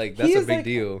 so like that's a big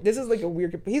deal. This is like a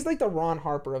weird. He's like the Ron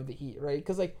Harper of the Heat, right?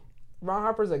 Because like Ron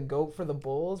Harper's a GOAT for the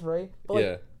Bulls, right? But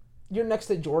like, you're next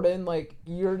to Jordan, like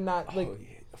you're not like. Oh,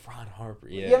 yeah. Ron Harper,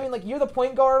 yeah. Yeah, I mean like you're the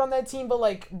point guard on that team, but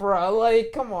like, bruh,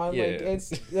 like come on, like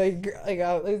it's like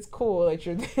it's cool, like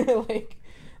you're there, like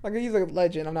he's a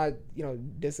legend. I'm not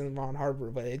dissing Ron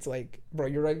Harper, but it's like, bro,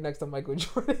 you're right next to Michael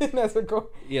Jordan as a goal.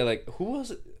 Yeah, like who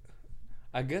was?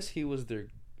 I guess he was their.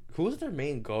 Who was their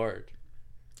main guard?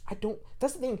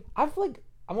 That's the thing. I feel like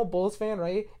I'm a Bulls fan,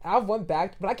 right? And I've went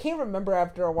back, but I can't remember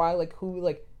after a while like who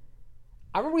like.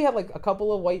 I remember we had like a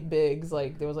couple of white bigs.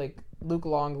 Like there was like Luke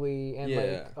Longley and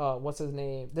like what's his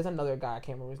name? There's another guy I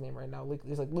can't remember his name right now.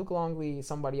 There's like Luke Longley,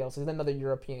 somebody else. There's another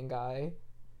European guy.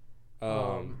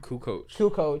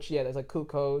 Kukoc. Yeah, there's like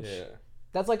Kukoc. Yeah.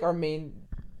 That's like our main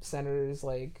centers.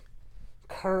 Like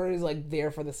Kerr is like there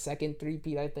for the second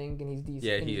three-peat, I think, and he's decent.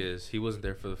 Yeah, he is. He wasn't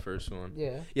there for the first one.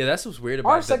 Yeah. Yeah, that's what's weird about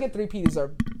our second three-peat is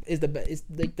our is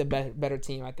like the better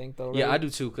team, I think, though. Right? Yeah, I do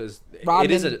too, because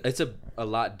it's a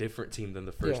lot different team than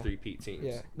the first three-peat teams.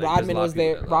 Yeah, like, Rodman was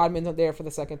there. Rodman's not there for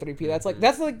the second three-peat.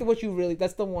 That's what you really.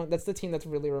 That's the team that's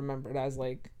really remembered as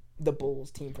like the Bulls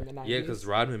team from the 90s. Yeah, because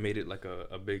Rodman made it like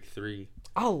a big three.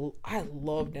 I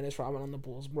love Dennis Rodman on the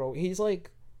Bulls, bro.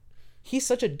 He's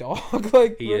such a dog.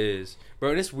 Like he is,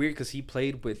 bro. And it's weird because he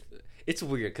played with. It's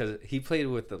weird because he played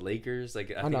with the Lakers,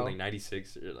 like I think like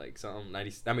 96 or like something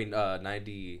 90. I mean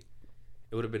 90.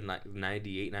 It would have been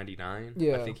 98, 99.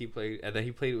 Yeah, I think he played, and then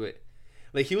he played with.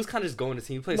 Like he was kind of just going to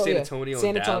team. He played San Antonio,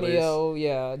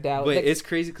 Dallas. But it's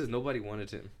crazy because nobody wanted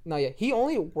him. No, yeah, he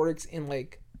only works in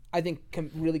like. I think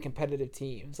really competitive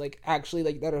teams, like actually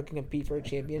like that can compete for a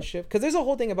championship. Because there's a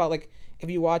whole thing about like if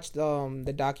you watched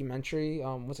the documentary,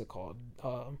 what's it called?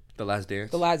 The Last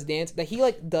Dance. The Last Dance. That he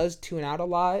like does tune out a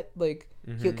lot, like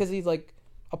because he's like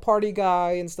a party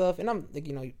guy and stuff. And I'm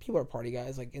like people are party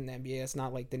guys like in the NBA. It's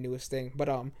not like the newest thing, but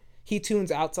he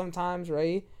tunes out sometimes,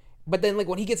 right? But then like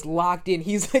when he gets locked in,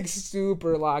 he's like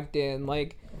super locked in,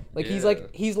 like he's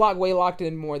way locked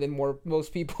in more than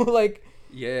most people like.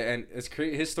 Yeah, and it's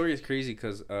crazy. His story is crazy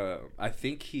because I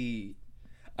think he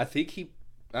played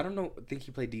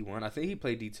D1. I think he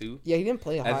played D2. Yeah, he didn't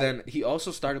play high. And then he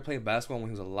also started playing basketball when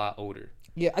he was a lot older.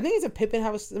 Yeah, I think Pippen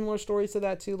have a similar story to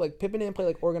that too. Like Pippen didn't play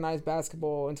like organized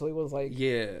basketball until he was like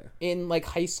in like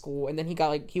high school, and then he got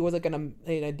like he was like in a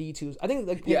D2. I think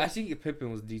like I think Pippen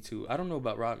was D2. I don't know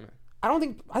about Rodman. I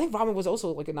think Rodman was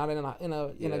also like not in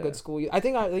a good school. I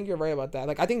think you're right about that.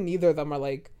 Like I think neither of them are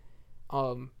like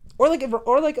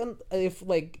if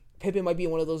Pippen might be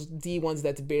one of those D1s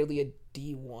that's barely a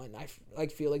D1. I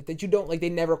feel like that you don't like they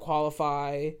never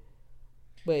qualify,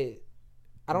 but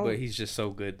I don't. But he's just so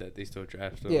good that they still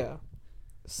draft him. Yeah.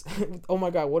 Oh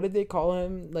my God, what did they call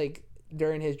him like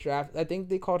during his draft? I think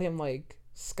they called him like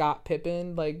Scott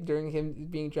Pippen like during him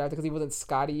being drafted because he wasn't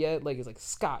Scotty yet. Like he's like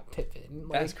Scott Pippen.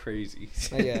 Like, that's crazy.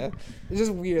 Yeah, it's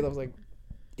just weird. I was like,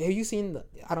 have you seen?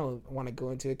 I don't want to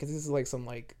go into it because this is like some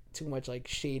like. Too much like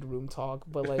shade room talk,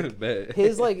 but like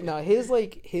his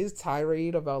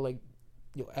tirade about like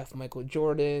F Michael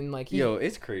Jordan, like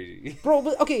it's crazy, bro.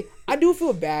 But okay, I do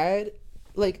feel bad,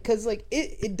 like because like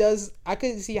it does. I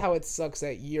could see how it sucks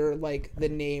that you're like the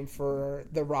name for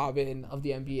the Robin of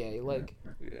the NBA, like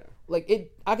like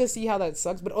it. I could see how that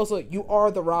sucks, but also you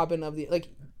are the Robin of the like,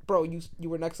 bro. You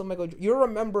were next to Michael. You're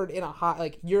remembered in a hot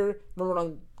like you're remembered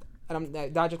on. And I'm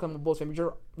not just because I'm a Bulls fan, but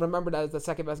you're remembered as the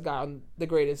second best guy on the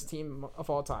greatest team of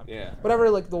all time. Yeah. Whatever,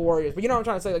 like the Warriors, but you know what I'm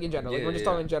trying to say, like in general. Like, we're just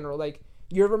talking in general. Like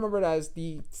you're remembered as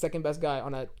the second best guy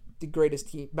on the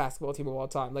greatest basketball team of all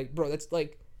time. Like, bro, that's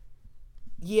like,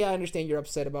 yeah, I understand you're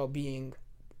upset about being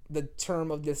the term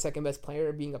of the second best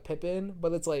player being a Pippen,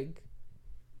 but it's like,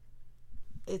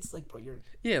 bro,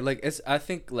 you're like I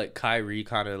think like Kyrie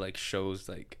kind of like shows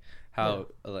like how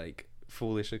like.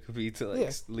 Foolish it could be to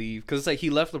like leave because it's like he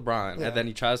left LeBron and then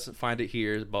he tries to find it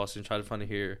here. Boston tried to find it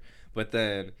here, but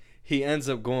then he ends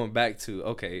up going back to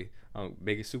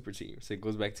make a super team. So it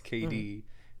goes back to KD,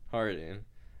 Harden,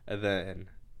 and then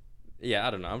I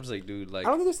don't know. I'm just like, dude, like I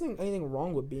don't think there's anything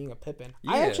wrong with being a Pippen.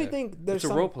 I actually think there's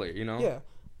a role player, you know. Yeah,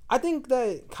 I think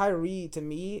that Kyrie to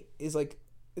me is like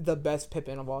the best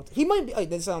Pippen of all time. He might be like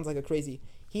this sounds like a crazy.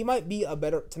 He might be a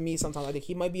better to me sometimes. I think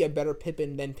he might be a better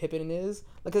Pippen than Pippen is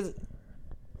because.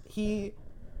 He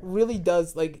really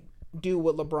does like do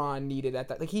what LeBron needed at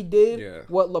that. Like he did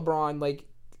what LeBron like.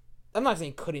 I'm not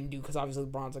saying couldn't do because obviously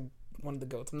LeBron's like one of the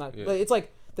goats. I'm not, but it's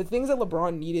like the things that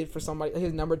LeBron needed for somebody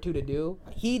his number 2 to do.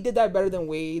 He did that better than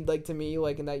Wade. Like to me,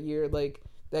 like in that year, like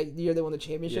that year they won the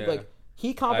championship. Like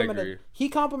he complimented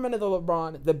the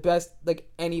LeBron the best like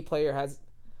any player has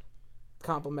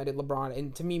complimented LeBron,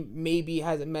 and to me maybe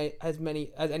has many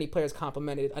as any player has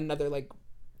complimented another like.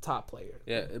 Top player.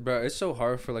 Yeah, bro, it's so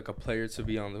hard for like a player to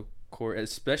be on the court,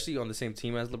 especially on the same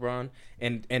team as LeBron,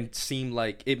 and seem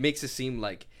like it makes it seem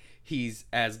like he's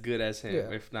as good as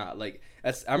him, if not like.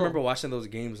 I remember watching those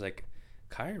games like.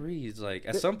 Kyrie's like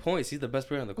at some points he's the best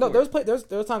player on the court. No, there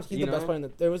was times he's the best player.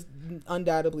 There was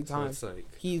undoubtedly times so like,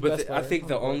 he's best player. I think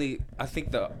the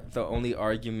only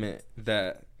argument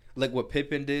that like what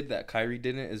Pippen did that Kyrie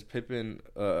didn't is Pippen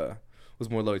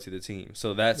was more loyal to the team.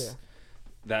 So that's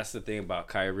the thing about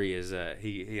Kyrie is that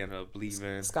he ended up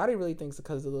leaving. Scotty really thinks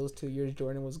because of those 2 years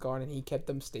Jordan was gone and he kept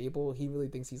them stable. He really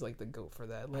thinks he's like the GOAT for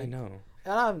that. Like, I know.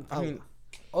 And I mean,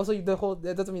 also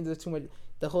that doesn't mean there's too much.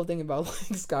 The whole thing about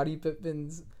like Scottie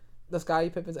Pippen's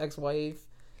ex-wife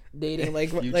dating like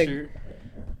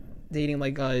dating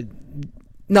like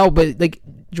no, but like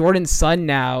Jordan's son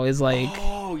now is like.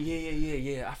 Oh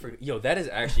yeah. I forgot. Yo, that is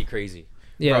actually crazy.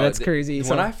 Yeah, bro, that's crazy.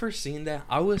 When I first seen that,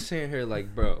 I was sitting here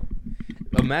like, bro.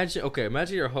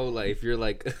 imagine your whole life. You're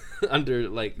like under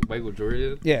like Michael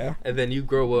Jordan. Yeah. And then you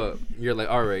grow up. You're like,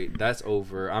 all right, that's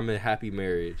over. I'm in a happy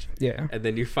marriage. Yeah. And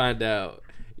then you find out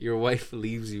your wife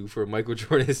leaves you for Michael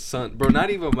Jordan's son, bro. Not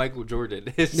even Michael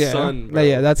Jordan, his son. Bro.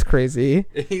 Yeah, that's crazy.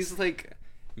 He's like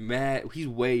mad. He's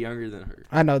way younger than her.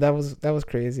 I know that was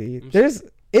crazy.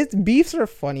 It's beefs are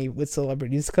funny with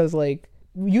celebrities because like.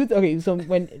 So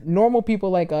when normal people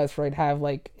like us, right, have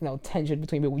like, you know, tension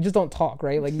between people, we just don't talk,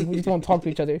 right? Like we just don't talk to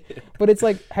each other. But it's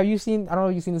like, have you seen? I don't know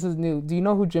if you've seen. This is new. Do you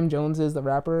know who Jim Jones is, the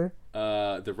rapper?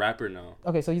 The rapper, no.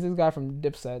 Okay, so he's this guy from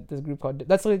Dipset. This group called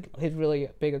that's like his really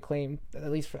big acclaim.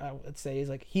 At least for, I would say is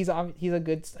like he's a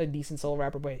decent solo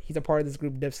rapper, but he's a part of this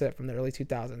group Dipset from the early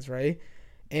 2000s, right?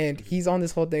 And he's on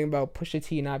this whole thing about Pusha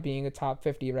T not being a top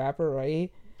 50 rapper,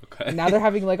 right? Okay. And now they're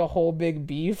having like a whole big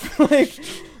beef, like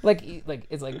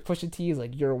it's like Pusha T is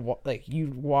like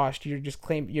you washed, you're just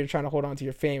you're trying to hold on to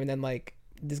your fame, and then like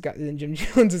this guy, then Jim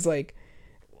Jones is like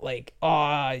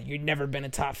you've never been a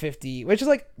top 50, which is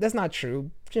like that's not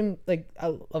true.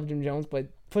 I love Jim Jones, but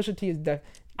Pusha T is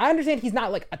I understand he's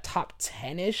not like a top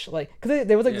 10ish, like because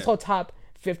there was like this whole top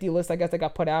 50 list I guess that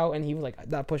got put out, and he was like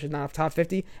that Pusha's not a top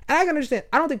 50, and I can understand.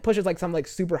 I don't think Pusha's like some like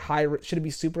super high should be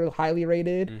super highly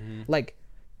rated, like.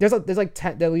 There's like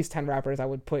at least 10 rappers I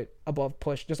would put above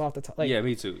Push just off the top. Like, yeah,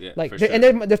 me too. Yeah, like for sure. And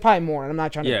there's probably more. And I'm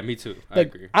not trying to. Yeah, me too. I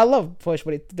like, agree. I love Push,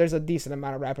 but there's a decent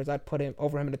amount of rappers I'd put him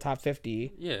over him in the top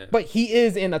 50. Yeah. But he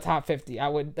is in the top 50. I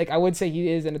would say he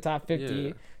is in the top 50.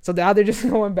 Yeah. So now they're just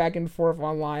going back and forth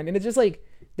online, and it's just like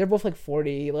they're both like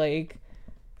 40. Like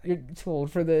you're too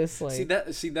old for this. Like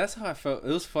that's how I felt. It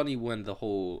was funny when the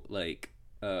whole like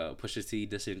Pusha T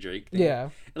dissing Drake thing. Yeah.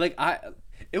 Like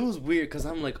it was weird because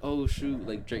I'm like, oh shoot,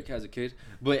 like Drake has a kid,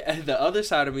 but the other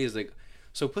side of me is like,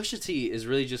 so Pusha T is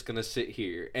really just gonna sit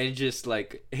here and just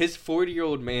like his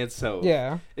 40-year-old man self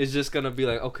is just gonna be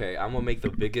like, okay, I'm gonna make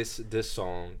the biggest diss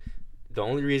song. The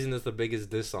only reason it's the biggest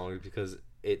diss song is because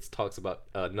it talks about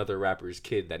another rapper's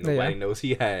kid that nobody knows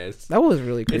he has. That was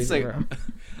really crazy, it's like, bro.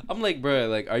 I'm like, bro,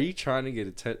 like, are you trying to get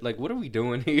attention? Like, what are we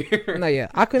doing here? No, yeah,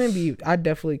 I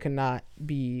definitely could not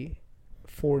be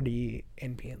 40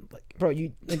 and being like, bro,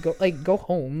 you go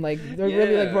home, like they're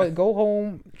really like, bro, go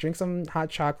home, drink some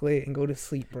hot chocolate and go to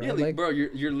sleep, bro. Yeah, like bro,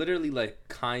 you're literally like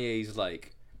Kanye's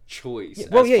like choice as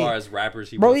far as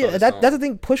rappers he bro. Yeah, that's the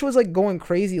thing. Push was like going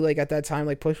crazy like at that time.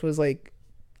 Like Push was like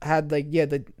had like he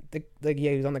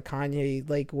was on the Kanye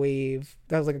like wave.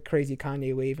 That was like a crazy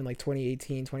Kanye wave in like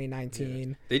 2018, 2019.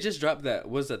 Yeah. They just dropped that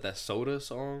Soda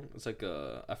song. It's like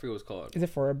I forget what it's called. Is it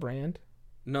for a brand?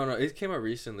 No, it came out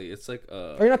recently. It's like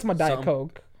oh, you're not talking about Diet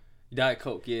Coke. Diet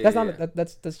Coke, yeah. That's not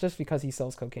that's just because he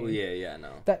sells cocaine. Well, yeah, no.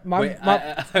 That my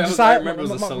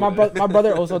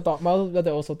brother also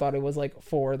thought it was like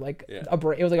for like it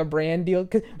was like a brand deal.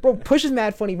 Cause bro, Push is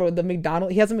mad funny, bro.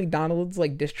 He has a McDonald's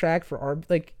like diss track for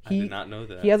I did not know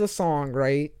that. He has a song,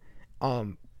 right?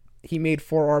 He made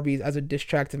 4 Arby's as a diss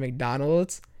track to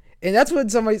McDonald's, and that's what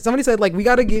somebody said. Like we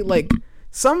gotta get like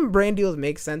some brand deals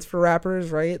make sense for rappers,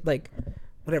 right? Like.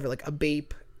 Whatever, like a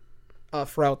Bape,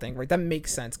 Pharrell thing, right? That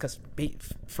makes sense because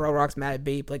Pharrell rocks mad at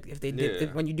Bape. Like if they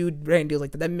did, when you do brand deals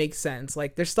like that makes sense.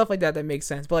 Like there's stuff like that makes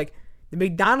sense. But like the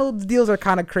McDonald's deals are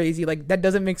kind of crazy. Like that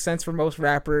doesn't make sense for most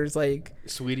rappers. Like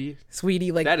Sweetie,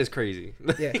 like that is crazy.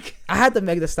 Yeah, I had the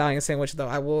Meg Thee Stallion sandwich though.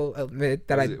 I will admit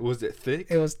that was it thick?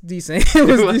 It was decent. It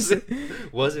was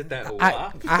decent. Was it that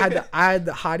Whopper? I had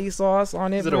the hottie sauce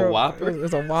on it. Is it a Whopper? It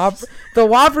was a Whopper. The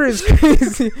Whopper is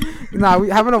crazy.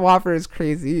 Having a Whopper is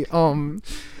crazy.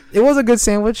 It was a good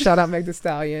sandwich. Shout out Meg Thee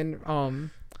Stallion.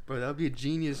 Bro, that would be a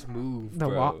genius move,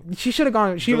 bro. She should have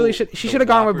gone. She should have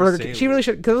gone with Burger King. She really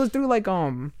should, because it was through like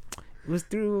it was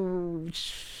through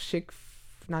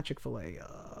not Chick-fil-A.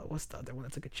 What's the other one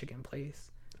that's like a chicken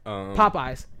place?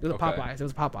 Popeyes. It was Popeyes. It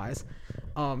was Popeyes.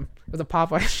 It was a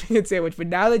Popeyes chicken sandwich. But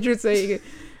now that you're saying it,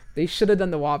 they should have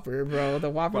done the Whopper, bro. The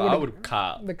Whopper. Bro, I would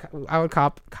cop. I would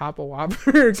cop a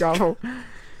Whopper.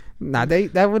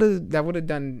 That would have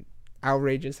done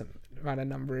outrageous amount of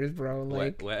numbers, bro.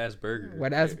 Like wet ass burger.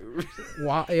 Wet ass.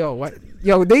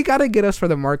 Yo, they gotta get us for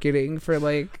the marketing for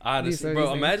like. Honestly,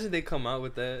 bro, imagine they come out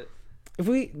with that. If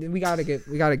we gotta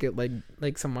get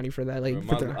like some money for that. Like,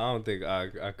 bro, I don't think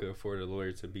I could afford a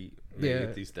lawyer to beat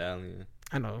Meg Thee Stallion.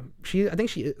 I know I think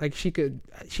she could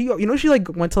she like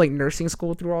went to like nursing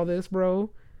school through all this, bro.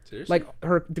 Seriously? Like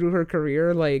through her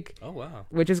career, like, oh wow,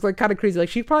 which is like kind of crazy. Like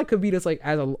she probably could beat us like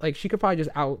she could probably just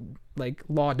out like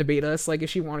law debate us like if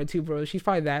she wanted to, bro. She's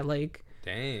probably that like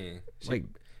dang,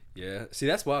 yeah. See,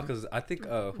 that's wild because I think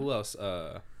who else?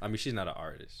 I mean, she's not an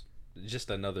artist. just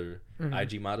another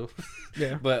IG model.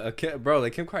 Yeah. But bro,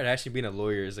 like Kim Kardashian being a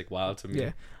lawyer is like wild to me.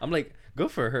 Yeah. I'm like,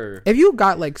 good for her. If you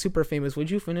got like super famous,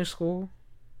 would you finish school?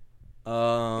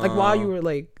 Like while you were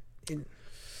like,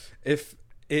 if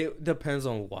it depends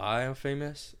on why I'm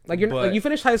famous. Like like you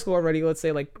finished high school already. Let's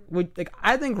say like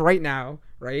I think right now,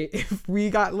 right? If we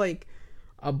got like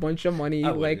a bunch of money,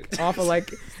 like off of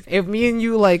like, if me and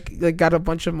you like got a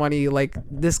bunch of money, like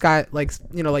this guy, like,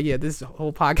 you know, like, yeah, this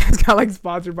whole podcast got like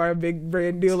sponsored by a big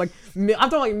brand deal. Like I'm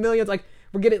talking like millions. Like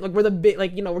we're getting like, we're the big,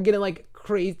 like, you know, we're getting like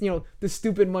crazy, you know, the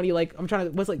stupid money. Like I'm trying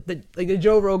to, what's like the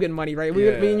Joe Rogan money, right? Me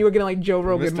and you were getting like Joe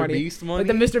Rogan money, Beast money, like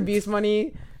the Mr. Beast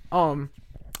money.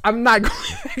 I'm not going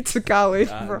back to college,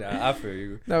 bro. Nah, I feel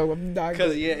you. No, I'm not.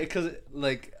 Because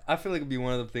like I feel like it'd be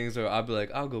one of the things where I'll be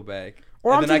like, I'll go back.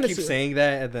 Or and then I keep saying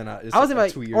that, and then it's I was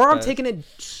like 2 years. Or I'm taking it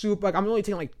super. Like I'm only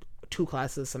taking like 2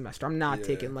 classes a semester. I'm not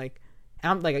taking like.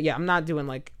 And I'm like, I'm not doing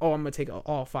like, I'm gonna take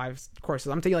all 5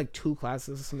 courses. I'm taking like 2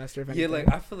 classes a semester. If anything.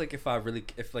 Like I feel like if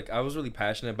like I was really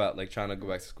passionate about like trying to go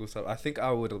back to school stuff, I think I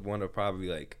would want to probably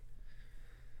like.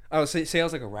 I would say I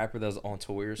was like a rapper that was on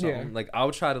tour or something. Yeah. Like I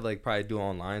would try to like probably do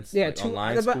online. Yeah, like, 2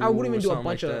 online. But I wouldn't even do a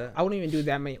bunch like of. That. I wouldn't even do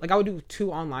that many. Like I would do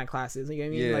 2 online classes. You know what I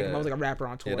mean? Yeah. Like if I was like a rapper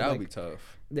on tour. Yeah, that would like, be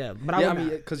tough. Yeah, but I mean,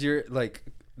 because you're like,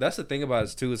 that's the thing about it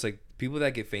too. It's like people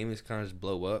that get famous kind of just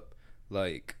blow up.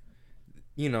 Like,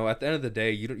 you know, at the end of the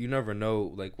day, you never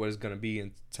know like what it's gonna be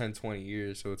in 10, 20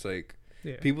 years. So it's like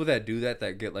people that do that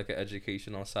get like an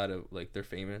education outside of like they're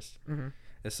famous. Mm-hmm.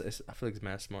 It's I feel like it's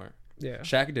mad smart. Yeah,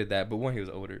 Shaq did that, but when he was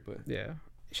older. But yeah.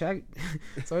 Shaq,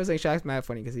 so I was like, Shaq's mad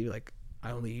funny because he like,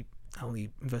 I only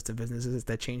invest in businesses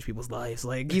that change people's lives.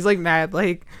 Like he's like mad,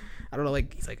 like I don't know,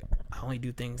 like he's like, I only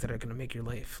do things that are gonna make your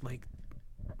life like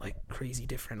crazy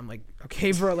different. I'm like,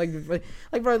 okay, bro, like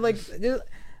bro, like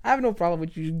I have no problem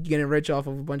with you getting rich off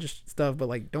of a bunch of stuff, but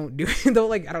like don't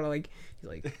like I don't know, like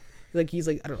he's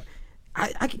like I don't know,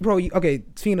 I bro, okay.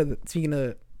 Speaking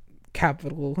of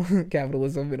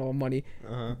capitalism and all money,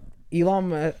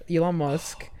 Elon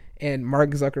Musk and Mark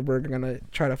Zuckerberg are gonna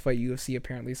try to fight UFC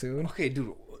apparently soon. Okay,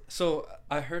 dude. So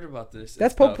I heard about this.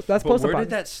 That's post. Where did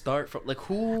that start from? Like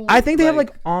who? I think they have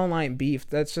like online beef.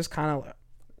 That's just kind of.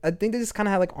 I think they just kind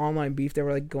of had like online beef. They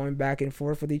were like going back and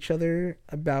forth with each other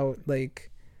about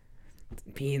like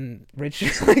being rich.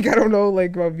 Like I don't know,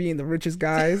 like about being the richest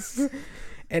guys.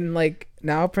 And like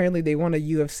now apparently they want a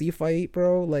UFC fight,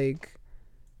 bro. Like.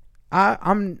 I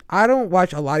don't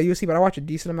watch a lot of UFC, but I watch a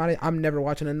decent amount of it. I'm never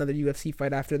watching another UFC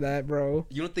fight after that, bro.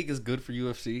 You don't think it's good for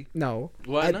UFC? No.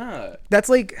 Why not? That's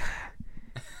like,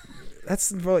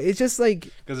 bro. It's just like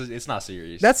because it's not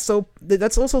serious. That's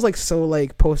also like so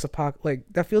like post-apocalyptic. Like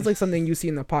that feels like something you see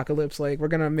in the apocalypse. Like we're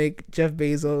gonna make Jeff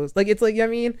Bezos. Like it's like, you know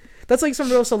what I mean, that's like some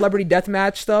real celebrity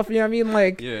deathmatch stuff. You know what I mean?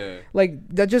 Like yeah. Like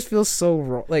that just feels so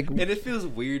wrong. Like and it feels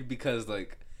weird because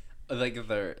like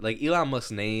their like Elon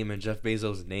Musk's name and Jeff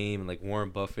Bezos' name and like Warren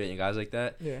Buffett and guys like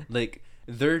that. Yeah. Like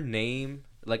their name,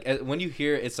 like when you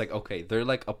hear it, it's like okay, they're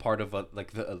like a part of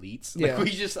like the elites. Like we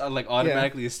just like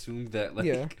automatically assume that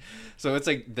like. So it's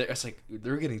like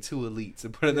they're getting 2 elites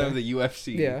and putting them in the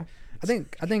UFC. Yeah. I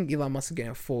think Elon Musk is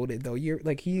getting folded though.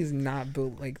 He's not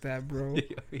built like that, bro.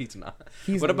 He's not.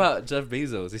 What about Jeff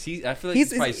Bezos? Is he? I feel like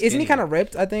isn't he kind of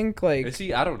ripped? I think like. Is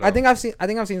he? I don't know. I think I've seen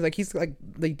like he's like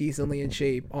decently in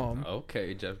shape.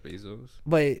 Okay, Jeff Bezos.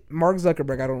 But Mark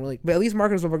Zuckerberg, I don't really. But at least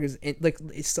Mark Zuckerberg is like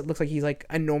it looks like he's like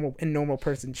a normal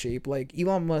person shape. Like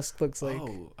Elon Musk looks like.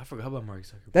 Oh, I forgot about Mark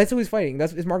Zuckerberg. That's who he's fighting.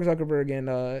 It's Mark Zuckerberg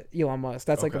and Elon Musk.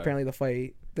 That's like apparently the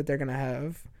fight that they're gonna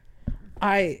have.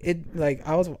 Who's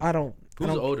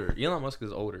older? Elon Musk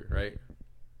is older, right?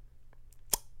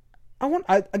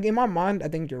 In my mind, I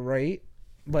think you're right,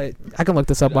 but I can look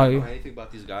this up. I don't know anything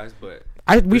about these guys, but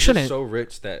we shouldn't. So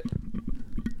rich that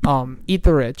eat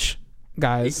the rich,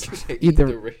 guys. Eat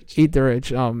the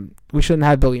rich. We shouldn't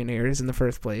have billionaires in the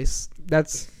first place.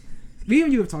 That's me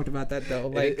and you have talked about that though.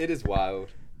 Like it is wild.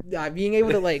 Yeah, being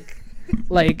able to like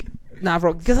nah,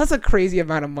 bro, because that's a crazy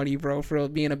amount of money, bro, for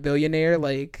being a billionaire.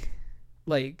 Like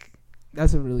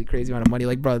that's a really crazy amount of money.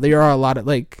 Like, bro, there are a lot of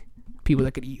like people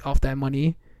that could eat off that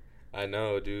money. I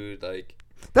know, dude. Like,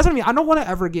 that's what I mean. I don't want to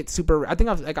ever get super. I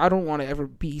don't want to ever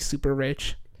be super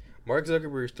rich. Mark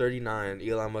Zuckerberg is 39.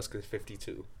 Elon Musk is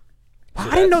 52. So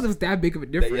I didn't know there was that big of a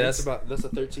difference. That's a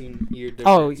 13-year difference.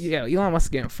 Oh yeah, Elon Musk is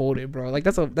getting folded, bro. Like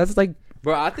that's like.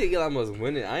 Bro, I think Elon Musk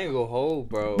winning. I ain't gonna hold,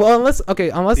 bro. Well, unless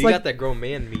he like got that grown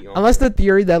man meat on. Unless the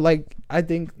theory that like I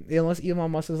think unless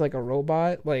Elon Musk is like a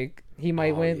robot, like he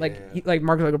might win. Yeah. Like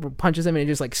Mark Zuckerberg punches him and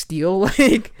he just like steal.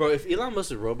 Like, bro, if Elon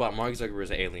Musk is a robot, Mark Zuckerberg is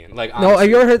an alien. Like, honestly, no, have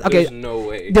you ever heard? Okay, there's no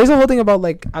way. There's a whole thing about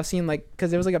like I've seen like because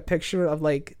there was like a picture of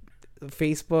like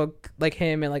Facebook, like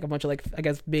him and like a bunch of like I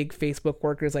guess big Facebook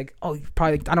workers, like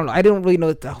probably I don't know, I don't really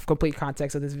know the complete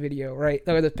context of this video, right,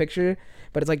 or the picture,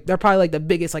 but it's like they're probably like the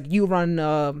biggest, like you run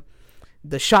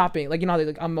the shopping, like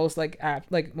like on most like app,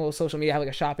 like most social media have like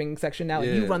a shopping section now, like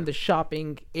you run the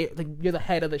shopping, like you're the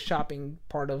head of the shopping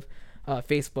part of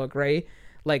Facebook, right?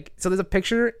 Like, so there's a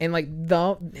picture and like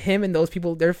him and those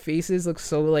people, their faces look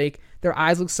so like their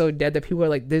eyes look so dead that people are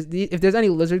like, if there's any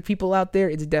lizard people out there,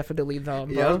 it's definitely them.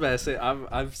 Yeah, bro. I was about to say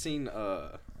I've seen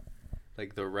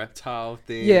like the reptile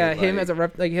thing. Yeah, like, him as a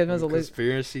him as a lizard.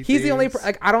 Conspiracy. He's the only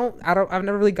like I've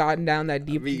never really gotten down that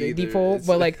deep hole.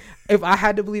 But like if I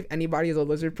had to believe anybody is a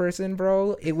lizard person,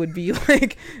 bro, it would be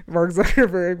like Mark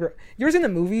Zuckerberg. Bro. You ever seen the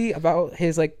movie about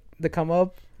his like the come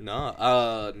up? No.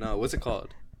 What's it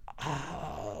called?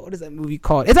 What is that movie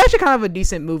called? It's actually kind of a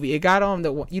decent movie. It got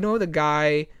the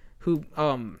guy who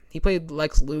he played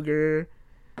Lex Luger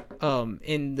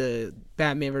in the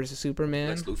Batman versus Superman.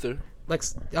 Lex Luthor.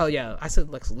 Oh yeah, I said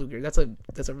Lex Luger. That's a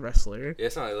wrestler. Yeah,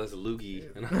 it's not like Lex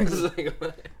Loogie. And I was like,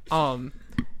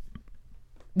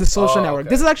 The Social Network. Okay.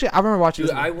 This is actually I remember watching.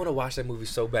 Dude, I want to watch that movie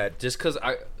so bad, just because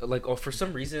I like. Oh, for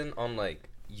some reason on like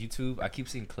YouTube, I keep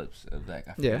seeing clips of that.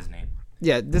 I forget his name.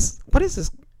 Yeah, what is this?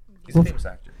 He's a famous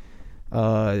actor.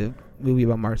 Movie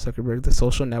about Mark Zuckerberg, The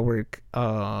Social Network.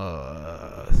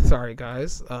 Sorry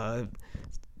guys.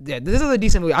 Yeah, this is a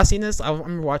decent movie. I've seen this. I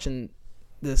remember watching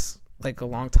this like a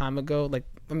long time ago. Like,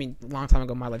 I mean, a long time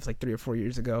ago. My life's like 3 or 4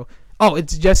 years ago. Oh,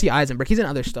 it's Jesse Eisenberg. He's in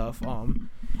other stuff.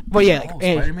 But yeah,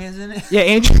 Spider-Man's in it. Yeah,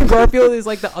 Andrew Garfield is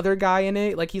like the other guy in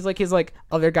it. Like he's like his like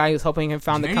other guy who's helping him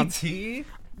found the company.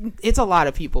 It's a lot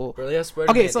of people. Really, yeah,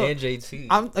 Spider-Man and JT.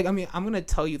 I'm gonna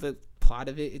tell you the plot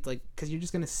of it. It's like because you're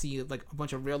just gonna see like a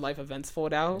bunch of real life events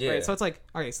fold out. Yeah. Right. So it's like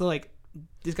so like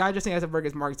this guy Jesse Eisenberg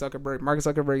is Mark Zuckerberg. Mark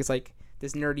Zuckerberg is like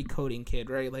this nerdy coding kid,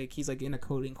 right? Like he's like in a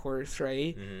coding course,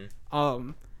 right?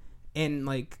 Mm-hmm. And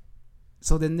like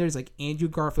so then there's like Andrew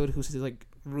Garfield who's his like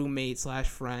roommate /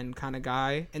 friend kind of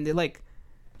guy, and they're like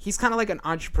he's kind of like an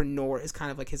entrepreneur is kind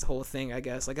of like his whole thing, I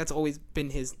guess. Like that's always been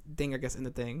his thing, I guess, in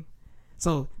the thing.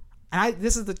 So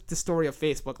this is the story of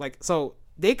Facebook. Like so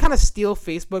they kind of steal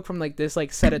Facebook from like this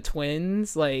like set of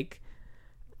twins, like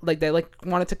they like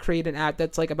wanted to create an app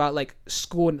that's like about like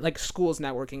schools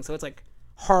networking. So it's like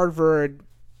Harvard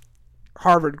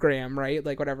Graham, right?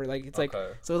 Like whatever. Like it's like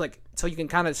so you can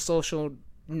kind of social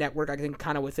network, I think,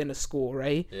 kind of within a school,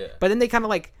 right? Yeah. But then they kind of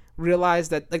like realized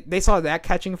that like they saw that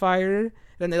catching fire,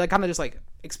 then they like kind of just like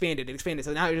expanded.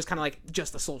 So now you're just kind of like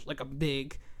just a social, like a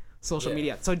big social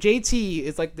media. So JT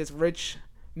is like this rich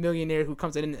millionaire who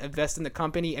comes in and invests in the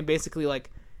company and basically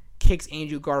like kicks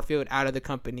Andrew Garfield out of the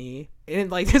company. And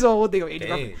like there's a whole thing of Andrew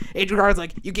Garfield. Andrew Garfield's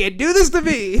like, you can't do this to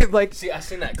me. Like, see, I've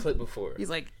seen that clip before. He's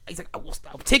like,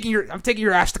 I'm taking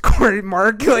your ass to court,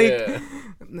 Mark. Like,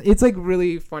 it's like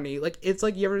really funny. Like, it's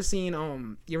like you ever seen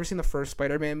the first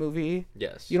Spider-Man movie?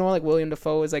 Yes. You know, like William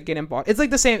Dafoe is like getting bought. It's like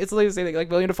the same. It's like the same thing.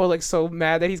 Like William Dafoe like so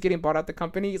mad that he's getting bought out the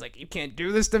company. He's like, you can't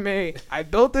do this to me. I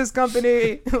built this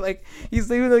company. Like he's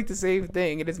doing like the same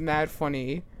thing. It is mad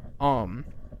funny.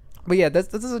 But yeah,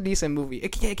 this is a decent movie. It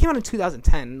came out in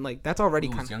 2010. Like that's already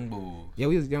kind of young boy. Yeah,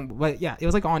 we was young, but yeah, it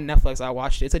was like on Netflix. I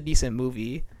watched it. It's a decent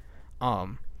movie.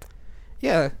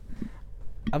 Yeah,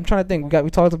 I'm trying to think. We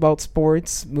talked about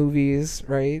sports, movies,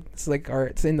 right? It's like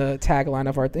it's in the tagline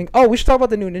of our thing. Oh, we should talk about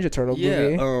the new Ninja Turtle movie.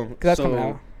 Yeah, that's coming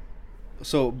out.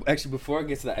 So actually, before I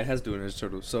get to that, it has to do with Ninja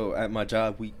Turtle. So at my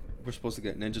job, we're supposed to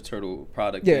get Ninja Turtle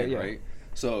product right?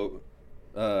 So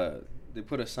they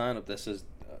put a sign up that says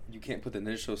you can't put the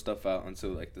Ninja Turtle stuff out until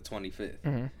like the 25th.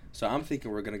 Mm-hmm. So I'm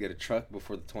thinking we're gonna get a truck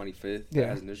before the 25th that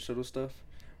has Ninja Turtle stuff.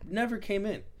 Never came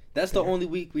in. That's the only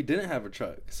week we didn't have a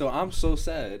truck. So I'm so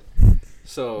sad.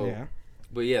 So,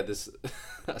 but yeah, this.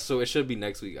 So it should be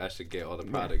next week. I should get all the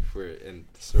product for it and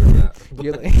sort it out.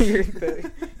 You're like,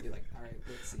 all right,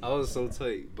 let's see. I was so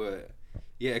tight, but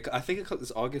yeah, I think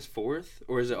it's August 4th,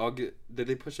 or is it August? Did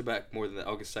they push it back more than that?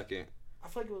 August 2nd? I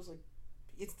feel like it was like.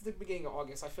 It's the beginning of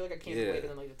August. I feel like I can't wait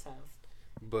until like the 10th.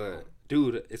 But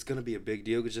dude, it's gonna be a big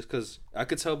deal just because I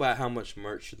could tell by how much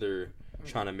merch they're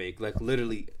trying to make. Like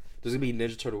literally, there's gonna be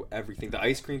Ninja Turtle everything. The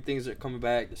ice cream things are coming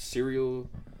back. The cereal.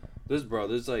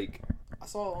 There's like. I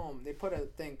saw they put a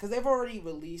thing because they've already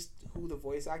released who the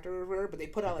voice actors were, but they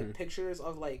put out like pictures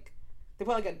of like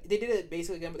they did it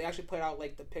basically again, but they actually put out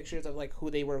like the pictures of like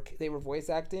who they were voice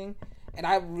acting, and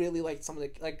I really liked some of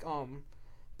the like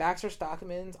Baxter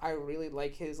Stockman's. I really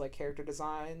like his like character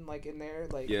design like in there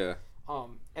like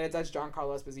and that's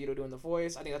Giancarlo Esposito doing the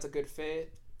voice. I think that's a good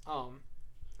fit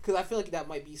because I feel like that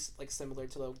might be like similar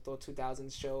to the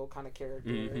 2000s show kind of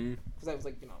character because I was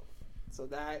like so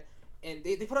that and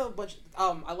they put out a bunch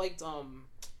I liked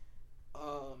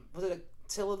Was it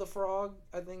Attila the Frog?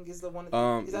 I think is the one.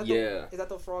 Is that is that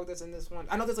the frog that's in this one?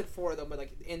 I know there's like 4 of them, but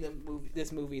like in the movie,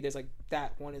 this movie, there's like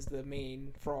that one is the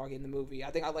main frog in the movie.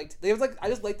 I think I liked. It was like I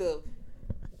just like the,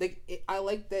 like I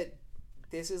like that.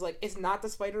 This is like it's not the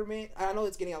Spider-Man. I know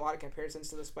it's getting a lot of comparisons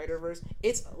to the Spider-Verse.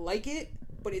 It's like it,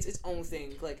 but it's its own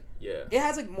thing. Like it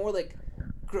has like more like,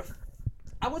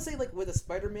 I would say like where the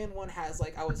Spider-Man one has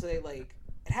like I would say like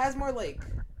it has more like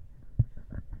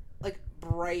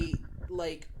bright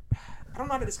like. I don't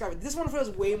know how to describe it. This one feels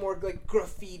way more like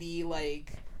graffiti,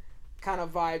 like kind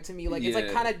of vibe to me. Like it's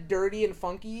like kind of dirty and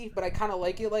funky, but I kind of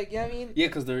like it. Like I mean,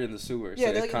 because they're in the sewer. So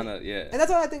it's kind of and that's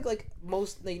what I think. Like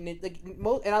most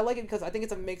most, and I like it because I think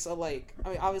it's a mix of like I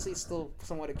mean, obviously it's still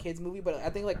somewhat a kids movie, but I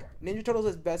think like Ninja Turtles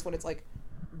is best when it's like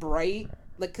bright,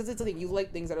 like because it's the thing you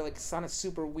like things that are like kind of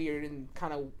super weird and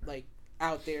kind of like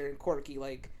out there and quirky,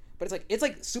 like. But it's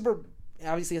like super.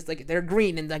 Obviously, it's like they're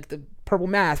green and like the purple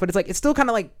mask, but it's like it's still kind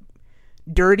of like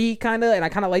dirty kind of, and I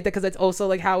kind of like that because that's also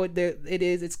like how it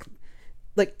is. It's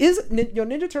like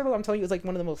Ninja Turtle. I'm telling you, is like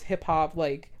one of the most hip hop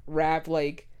like rap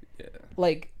like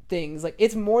things. Like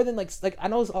it's more than like I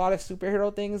know a lot of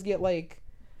superhero things get like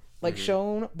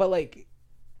shown, but like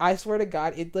I swear to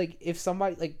God, it like if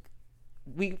somebody like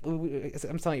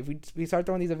I'm telling you, if we start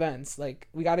throwing these events, like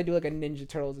we got to do like a Ninja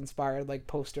Turtles inspired like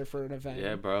poster for an event.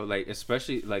 Yeah, bro. Like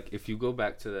especially like if you go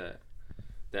back to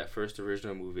that first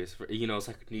original movie, it's it's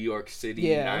like New York City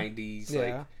 90s,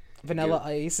 like Vanilla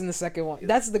Ice in the second one.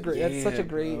 That's the great. That's such a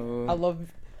great. Bro. I love.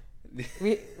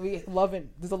 We love it.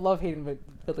 There's a love-hate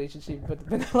relationship with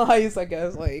Vanilla Ice, I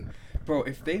guess. Like, bro,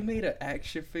 if they made an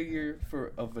action figure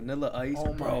for a Vanilla Ice,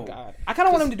 oh my God, I kind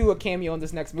of want him to do a cameo in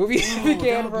this next movie if he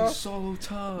can, bro. Be so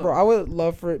tough, bro. I would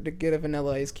love for it to get a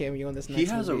Vanilla Ice cameo in this next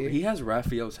movie. He has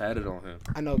Raphael's tatted on him.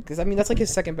 I know, because I mean that's like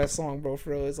his second best song, bro.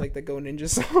 For real, is like the Go Ninja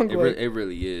song. It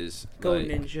really is. Go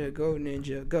Ninja, go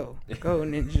Ninja, go. Go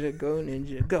Ninja, go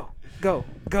Ninja, go. Go.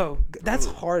 That's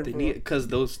hard, bro. Because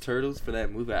those turtles for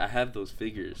that movie, I have those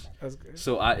figures. That's good.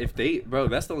 So if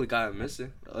that's the only guy I'm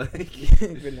missing.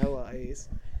 Vanilla Ice.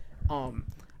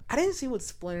 I didn't see what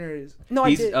Splinter is. No,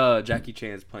 I did. Jackie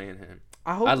Chan's playing him.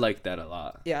 I like that a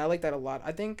lot. Yeah, I like that a lot.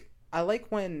 I think I like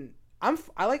when I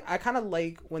kind of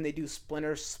like when they do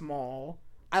Splinter small.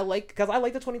 Because I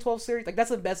like the 2012 series. Like that's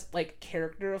the best like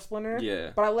character of Splinter.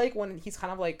 Yeah. But I like when he's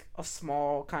kind of like a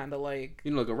small kind of like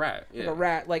like a rat. Yeah. Like a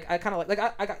rat. Like I kind of like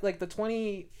I got like the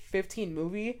 2015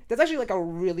 movie. That's actually like a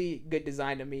really good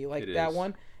design to me. Like that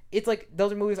one. It's like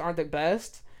those movies aren't the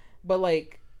best, but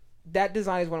like that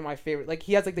design is one of my favorite. Like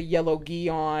he has like the yellow gi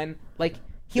on. Like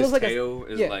he looks like tail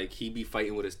is like he be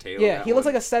fighting with his tail. Yeah, he looks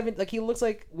like he looks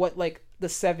like what like the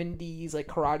 70s like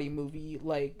karate movie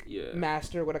like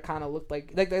master would have kind of looked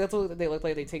like that's what they look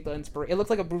like. They take the inspiration. It looks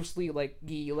like a Bruce Lee like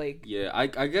gi like. Yeah,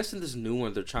 I guess in this new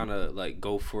one they're trying to like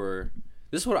go for.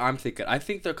 This is what I'm thinking. I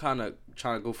think they're kind of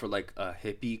trying to go for like a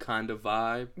hippie kind of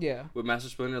vibe. Yeah. With Master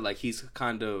Splinter, like he's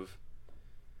kind of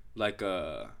like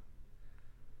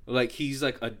he's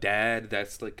like a dad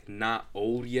that's like not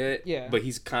old yet. Yeah. But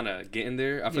he's kind of getting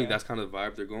there. I feel like that's kind of the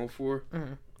vibe they're going for.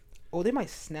 Mm-hmm. Oh, they might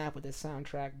snap with this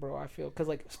soundtrack, bro. I feel because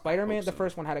like Spider-Man, the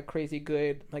first one had a crazy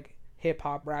good like hip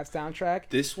hop rap soundtrack.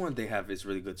 This one they have is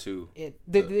really good too. Do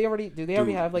they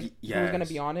already have like who's gonna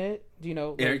be on it? Do you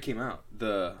know? Like, it already came out.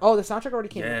 The soundtrack already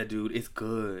came out. Yeah, dude, it's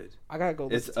good. I gotta go.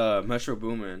 It's Metro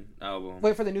Boomin album.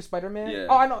 Wait for the new Spider-Man. Yeah.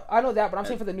 Oh, I know that, but I'm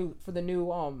saying for the new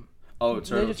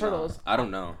Ninja Turtles. I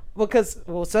don't know. Because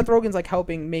Seth Rogen's like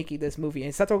helping make this movie,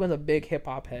 and Seth Rogen's a big hip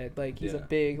hop head. Like he's a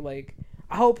big like.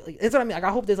 I hope that's what I mean. Like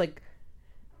I hope there's like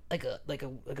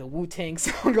a Wu-Tang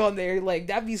song on there. Like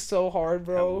that'd be so hard,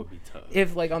 bro. That would be tough.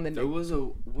 If like on the there was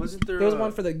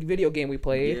one for the video game we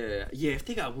played. Yeah. If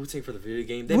they got Wu-Tang for the video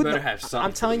game, they better have something.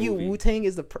 I'm telling you, Wu-Tang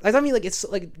is I mean, like it's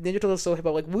like Ninja Turtles is so hip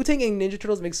hop. Like Wu-Tang and Ninja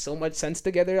Turtles make so much sense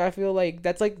together. I feel like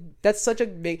that's such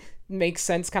a makes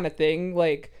sense kind of thing.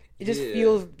 Like it just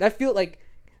feels like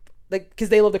because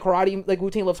they love the karate. Like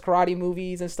Wu-Tang loves karate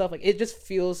movies and stuff. Like it just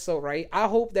feels so right. I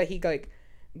hope that he like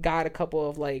got a couple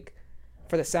of like.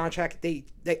 For the soundtrack, they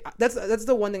that's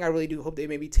the one thing I really do hope they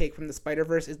maybe take from the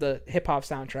Spider-Verse is the hip hop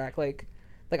soundtrack. Like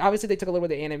obviously they took a little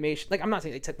bit of the animation. Like I'm not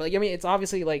saying they took, but like, I mean it's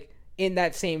obviously like in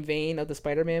that same vein of the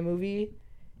Spider-Man movie.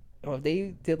 Or if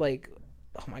they did like,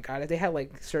 oh my God, if they had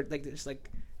like just like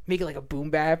make it like a boom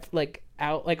bap like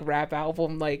out like rap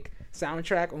album like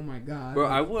soundtrack. Oh my God, bro!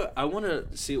 I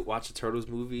want to watch the Turtles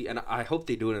movie, and I hope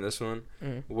they do it in this one,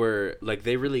 where like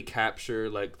they really capture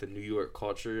like the New York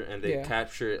culture and they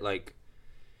capture it like.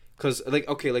 Cause like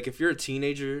okay, like if you're a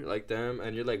teenager like them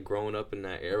and you're like growing up in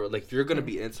that era, like you're gonna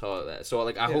be into all of that. So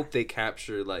like I hope they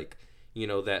capture like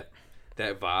that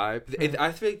vibe.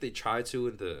 I feel like they try to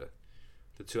in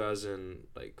the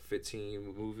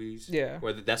 2015 movies. Yeah.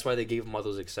 Where that's why they gave him all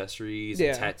those accessories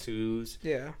and tattoos.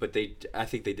 Yeah. But I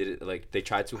think they did it like they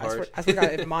tried too hard. I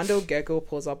forgot if Mondo Gecko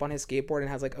pulls up on his skateboard and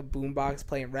has like a boombox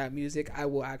playing rap music, I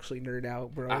will actually nerd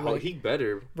out, bro. Like, he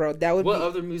better, bro. That would. What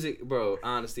other music, bro?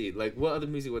 Honestly, like what other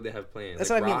music would they have playing? That's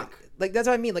like, what rock? I mean. Like that's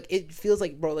what I mean. Like it feels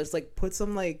like, bro. Let's like put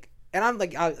some like. And I'm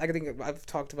like, I think I've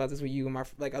talked about this with you and my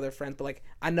like other friends, but like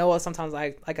I know sometimes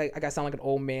I sound like an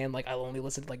old man, like I only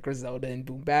listen to like Griselda and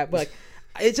boom bap, but like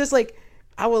it's just like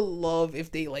I would love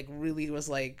if they like really was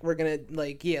like we're gonna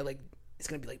like like it's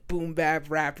gonna be like boom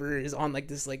bap rappers on like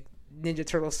this like Ninja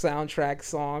Turtle soundtrack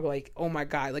song, like oh my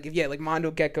god, like if like Mondo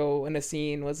Gecko in a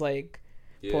scene was like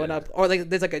pulling up, or like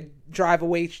there's like a drive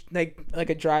away what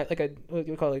do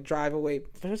you call it, like drive away,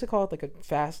 what's it called, like a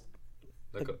fast.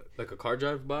 Like a car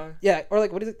drive by? Yeah, or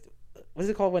like what is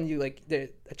it called when you like a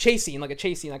chase scene, like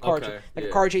a car a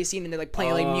car chase scene, and they're like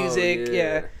playing like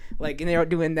music, like and they're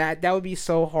doing that. That would be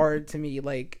so hard to me,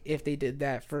 like if they did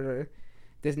that for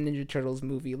this Ninja Turtles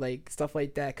movie, like stuff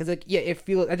like that, because like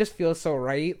I just feel so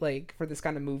right, like for this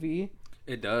kind of movie.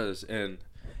 It does, and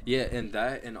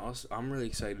and also I'm really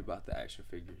excited about the action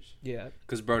figures. Yeah,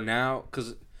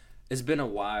 because it's been a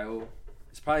while.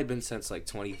 It's probably been since like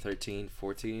 2013,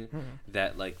 14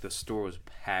 that like the store was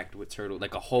packed with turtles.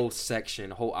 Like a whole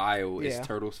section, whole aisle is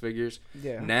Turtles figures.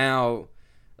 Yeah. Now,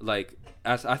 like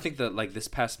I think that like this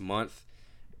past month,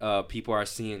 people are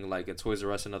seeing like in Toys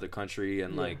R Us in other country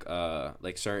and like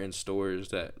certain stores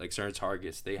that like certain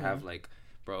Targets, they have like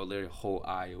literally a whole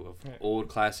aisle of old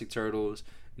classic Turtles,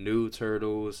 new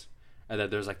Turtles, and then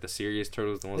there's like the serious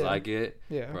Turtles, the ones I get.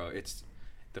 Yeah. Bro, it's.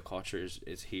 The culture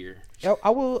is here. Yeah, I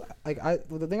will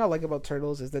the thing I like about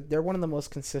Turtles is that they're one of the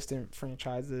most consistent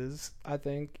franchises, I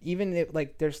think. Even if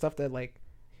like there's stuff that like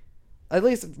at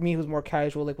least me who's more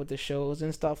casual like with the shows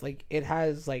and stuff, like it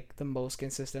has like the most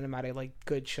consistent amount of like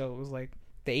good shows. Like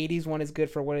the 80s one is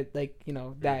good for what it like,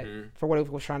 that for what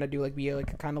it was trying to do, like be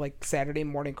like kind of like Saturday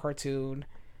morning cartoon.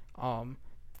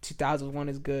 2000 one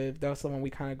is good. That was the one we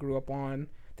kind of grew up on.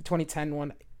 The 2010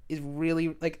 one is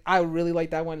really like I really like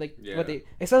that one, like what they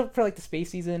except for like the space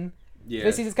season. Yeah,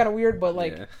 space season's kind of weird, but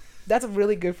like that's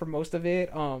really good for most of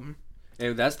it. And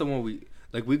that's the one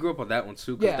we grew up on that one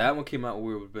too, because that one came out when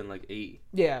we would have been like 8.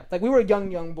 Yeah, like we were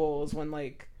young bulls when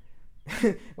like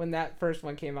when that first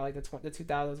one came out, like the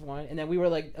 2001, and then we were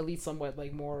like at least somewhat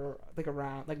like more like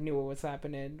around like knew what was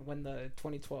happening when the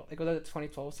 2012 like was that the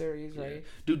 2012 series, right?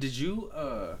 Dude, did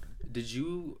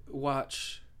you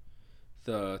watch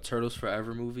the Turtles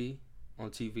Forever movie on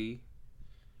TV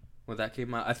when that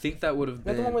came out? I think that would have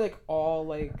been... That's the one where, like, all,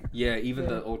 like... Yeah, even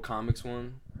the old comics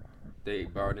one, they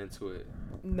borrowed into it.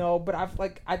 No, but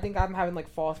I think I'm having, like,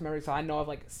 false memories, so I know I've,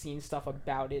 like, seen stuff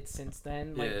about it since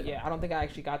then. Like, I don't think I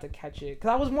actually got to catch it.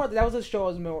 Because that was a show I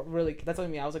was more really... That's what I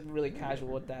mean. I was, like, really casual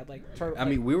with that. Like,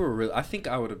 we were really... I think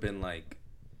I would have been, like...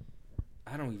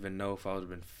 I don't even know if I would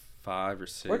have been 5 or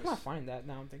 6. Where can I find that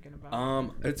now I'm thinking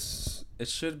about it? It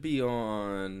should be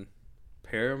on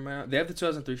Paramount. They have the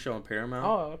 2003 show on Paramount.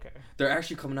 Oh, okay. They're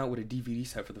actually coming out with a DVD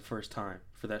set for the first time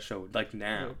for that show, like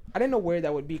now. I didn't know where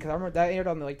that would be, because I remember that aired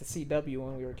on like the CW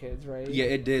when we were kids, right? Yeah,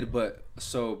 it did, but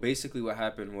so basically what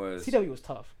happened was... CW was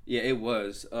tough. Yeah, it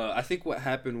was. I think what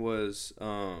happened was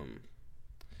when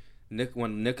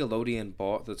Nickelodeon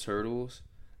bought the Turtles,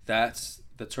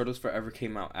 the Turtles Forever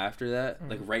came out after that,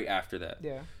 like right after that.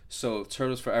 Yeah. So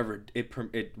Turtles Forever,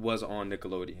 it was on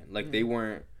Nickelodeon. Like they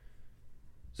weren't.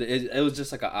 So it was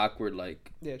just like an awkward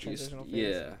like. Yeah, transitional phase.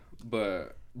 Yeah,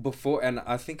 but before, and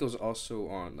I think it was also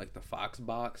on like the Fox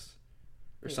box,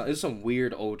 or something. It's some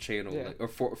weird old channel, like or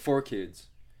for kids.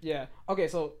 Yeah. Okay,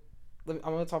 so I'm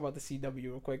gonna talk about the CW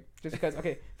real quick, just because.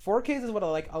 Okay, 4Kids is what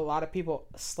like a lot of people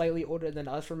slightly older than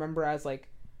us remember as like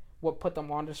what put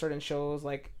them on to certain shows,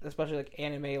 like especially like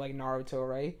anime, like Naruto,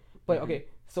 right? But okay,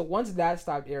 so once that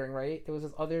stopped airing, right, there was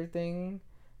this other thing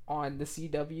on the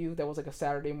CW that was like a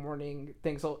Saturday morning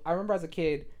thing. So I remember as a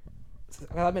kid,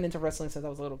 I've been into wrestling since I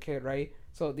was a little kid, right?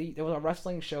 So there was a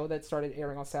wrestling show that started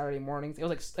airing on Saturday mornings. It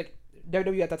was like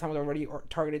WWE at that time was already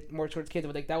targeted more towards kids,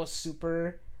 but like that was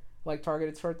super like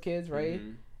targeted towards kids, right?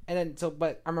 And then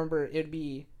but I remember it'd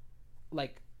be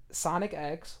like Sonic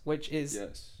X, which is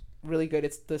really good.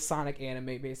 It's the Sonic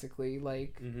anime basically.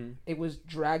 Like it was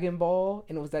Dragon Ball,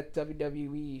 and it was that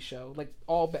WWE show. Like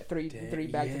all three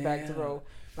back to back to row.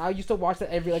 And I used to watch that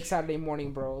every like Saturday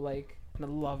morning, bro. Like, and I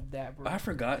loved that, bro. I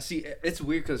forgot. See, it's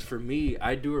weird because for me,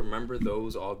 I do remember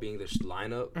those all being the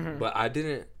lineup, but I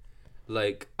didn't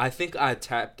like. I think I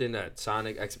tapped in at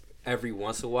Sonic X every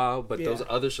once in a while, but those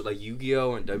other like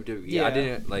Yu-Gi-Oh and WWE, I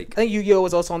didn't like. I think Yu-Gi-Oh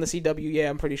was also on the CW. Yeah,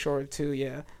 I'm pretty sure too.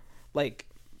 Yeah, like.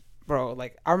 bro,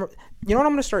 like you know what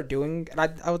I'm gonna start doing? And I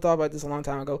thought about this a long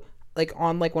time ago. Like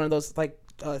on like one of those like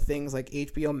things like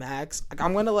HBO Max. Like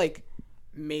I'm gonna like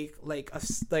make like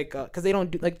because they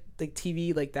don't do like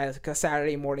TV like that. It's like a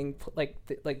Saturday morning like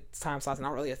time slots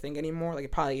not really a thing anymore. Like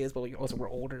it probably is, but also we're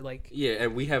older. Like yeah,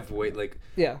 and we have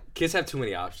kids have too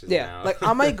many options. Now. Like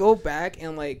I might go back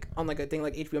and like on like a thing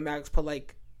like HBO Max put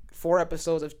like 4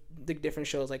 episodes of the different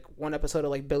shows, like 1 episode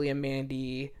of like Billy and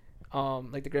Mandy,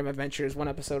 like the Grim Adventures, 1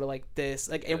 episode of like this,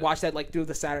 like and watch that like through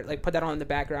the Saturday, like put that on in the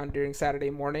background during Saturday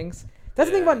mornings. That's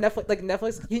the thing about Netflix. Like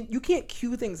Netflix, you can't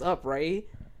queue things up, right?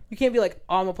 You can't be like,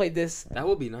 oh, I'm gonna play this. That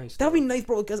would be nice. That would be nice,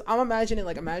 bro. Because I'm imagining,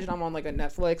 like, imagine I'm on like a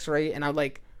Netflix, right? And I'm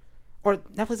like, or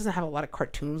Netflix doesn't have a lot of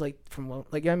cartoons, like from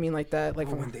like you know what I mean, like that.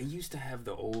 Like when they used to have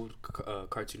the old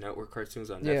Cartoon Network cartoons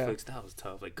on Netflix, that was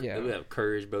tough. Like they would have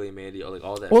Courage, Billy and Mandy, like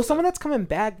all that. Well, stuff. some of that's coming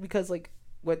back because like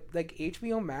with like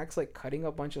HBO Max like cutting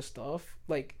a bunch of stuff,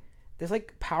 like. There's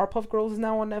like Powerpuff Girls is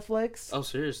now on Netflix. Oh,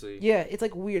 seriously? Yeah, it's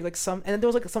like weird. Like and then there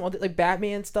was like some other like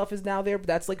Batman stuff is now there, but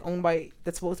that's like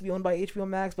that's supposed to be owned by HBO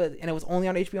Max, and it was only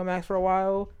on HBO Max for a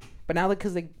while. But now like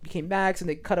because they became Max and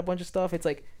they cut a bunch of stuff, it's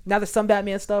like now there's some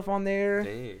Batman stuff on there.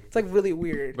 Dang. It's like really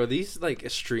weird. But these like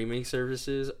streaming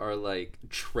services are like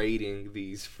trading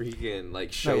these freaking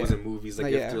like shows and movies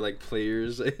like if they're like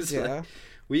players. It's like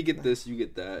we get this, you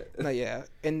get that.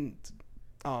 And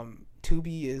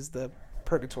Tubi is the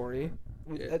purgatory.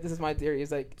 This is my theory.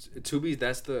 Is like Tubi.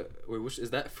 That's the which is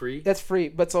that free? That's free.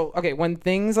 But so okay, when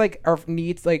things like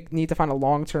need to find a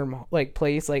long term like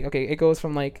place, like okay, it goes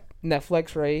from like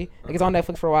Netflix, right? Like it's on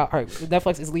Netflix for a while. All right,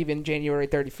 Netflix is leaving January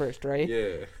 31st, right?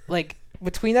 Yeah. Like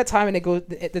between that time and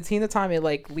the time it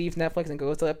like leaves Netflix and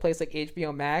goes to that place like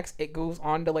HBO Max, it goes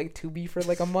on to like Tubi for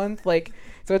like a month. Like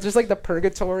so it's just like the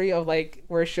purgatory of like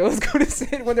where shows go to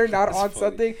sit when they're not on funny.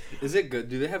 Something. Is it good?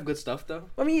 Do they have good stuff though?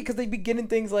 I mean, because they be getting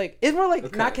things like it's more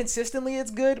like not consistently it's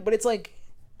good, but it's like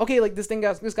okay, like this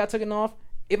got taken off.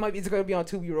 It's gonna be on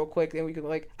Tubi real quick, and we could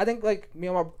like I think like me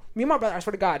and my brother. I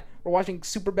swear to God, we're watching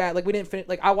Superbad. Like we didn't finish.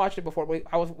 Like I watched it before, but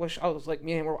I was like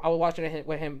me and him. I was watching it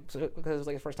with him because it was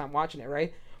like the first time watching it.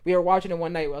 Right, we were watching it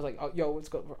one night. I was like, oh, yo, let's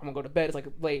go. I'm gonna go to bed. It's like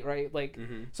late, right? Like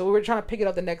so we were trying to pick it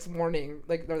up the next morning,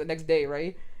 like or the next day,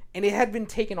 right? And it had been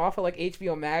taken off of like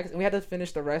HBO Max, and we had to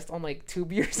finish the rest on like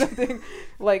Tubi or something,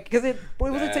 like because it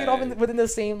wasn't taken off within the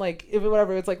same like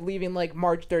whatever. It's like leaving like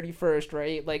March 31st,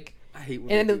 right? Like. I hate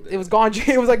when and then it was gone.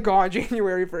 It was like gone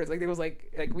January 1st. Like it was like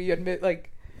we admit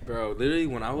like. Bro, literally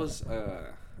when I was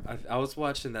I was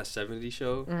watching that 70s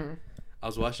show. Mm-hmm. I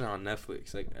was watching it on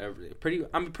Netflix like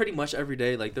pretty much every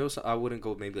day. Like there was I wouldn't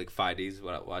go maybe like 5 days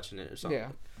without watching it or something.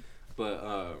 Yeah.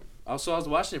 But also I was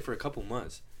watching it for a couple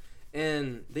months,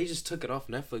 and they just took it off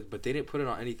Netflix, but they didn't put it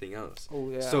on anything else. Oh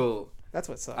yeah. So. That's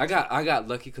what sucks. I got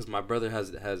lucky because my brother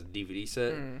has a DVD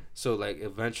set, so like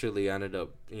eventually I ended up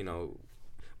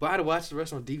But I had to watch the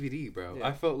rest on DVD, bro. Yeah.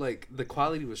 I felt like the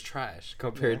quality was trash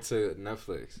compared to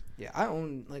Netflix. Yeah, I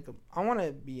own I want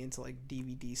to be into like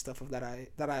DVD stuff that I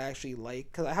actually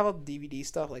like, because I have a DVD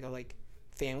stuff like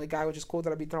Family Guy, which is cool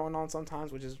that I be throwing on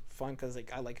sometimes, which is fun because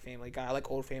like I like Family Guy, I like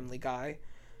old Family Guy.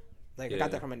 Like I got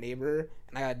that from a neighbor,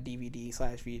 and I got a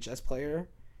DVD/VHS player.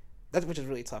 Which is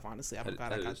really tough, honestly. I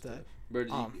forgot I got that.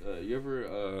 Bro, you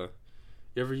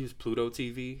ever use Pluto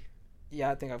TV?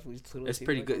 Yeah, I think I've used Pluto. It's TV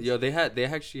pretty good. Yo, they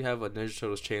actually have a Ninja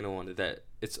Turtles channel on it that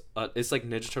it's like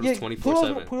Ninja Turtles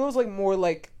 24/7. Pluto's like more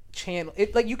like channel.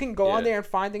 It like you can go on there and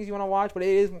find things you want to watch, but it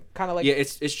is kind of like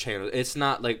it's channel. It's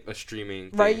not like a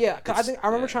streaming thing. Right? Yeah, cause I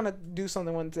remember trying to do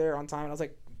something one there on time, and I was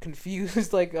like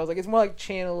confused. Like I was like, it's more like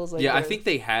channels. Like I think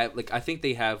they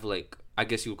have I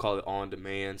guess you would call it on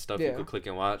demand stuff you could click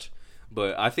and watch,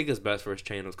 but I think it's best for its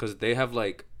channels because they have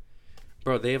like.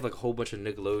 Bro, they have like a whole bunch of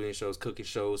Nickelodeon shows, cooking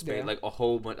shows, like a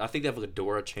whole bunch. I think they have like a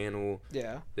Dora channel.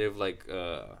 Yeah. They have like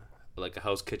a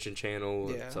Hell's Kitchen channel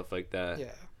and stuff like that.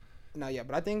 Yeah. No, yeah,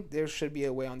 but I think there should be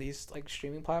a way on these like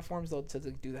streaming platforms though to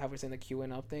do how we're saying the Q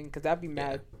and L thing, because that'd be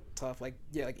mad tough. Like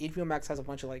like HBO Max has a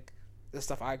bunch of like the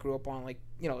stuff I grew up on, like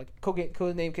like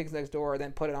Codename Kids Next Door,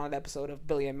 then put it on an episode of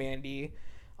Billy and Mandy,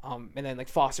 and then like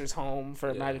Foster's Home for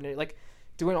Imaginary, like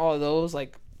doing all of those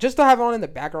like. Just to have it on in the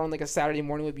background, like a Saturday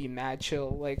morning, would be mad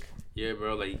chill. Like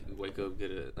bro, like wake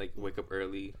up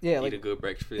early. Yeah, eat a good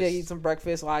breakfast. Yeah, eat some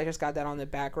breakfast. Well, I just got that on the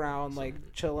background, like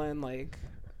chilling. Like,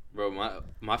 bro,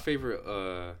 my favorite.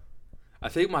 I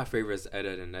think my favorite is Ed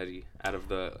and Eddie out of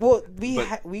the. Well, we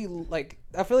like.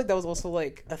 I feel like that was also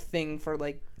like a thing for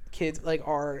like kids like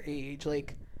our age,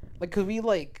 like cause we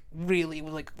like really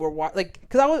like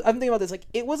cause I'm thinking about this, like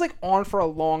it was like on for a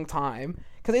long time.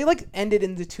 Because they, like, ended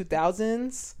in the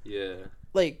 2000s. Yeah.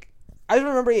 Like, I just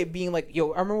remember it being like,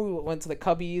 yo, I remember we went to the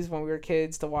Cubbies when we were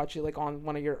kids to watch it like on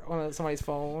somebody's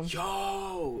phone.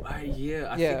 Yo, I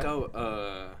think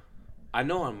I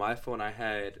know on my phone I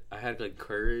had like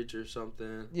Courage or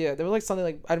something. Yeah, there was like something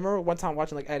like I remember one time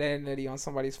watching like Identity on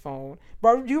somebody's phone.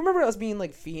 But do you remember us being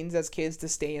like fiends as kids to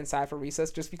stay inside for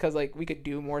recess just because like we could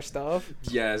do more stuff?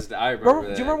 Yes, I remember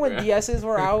that. Do you remember when DSs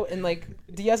were out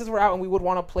and we would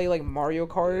want to play like Mario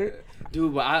Kart? Yeah.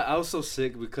 Dude, but I was so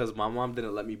sick because my mom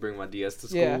didn't let me bring my DS to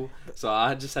school, so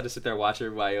I just had to sit there and watch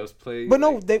everybody else play. But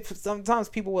no, sometimes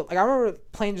people would like. I remember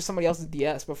playing just somebody else's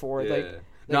DS before. Yeah.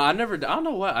 No, I never. I don't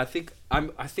know what. I think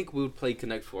we would play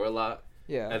Connect 4 a lot.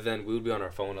 Yeah. And then we would be on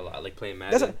our phone a lot, like playing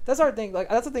Madden. That's our thing. Like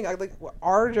that's the thing. Like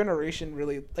our generation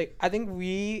really like. I think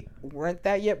we weren't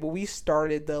that yet, but we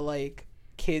started the like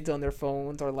kids on their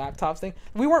phones or laptops thing.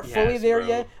 We weren't fully there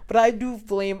yet, but I do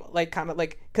blame like kind of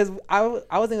like because I was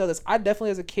thinking of this. I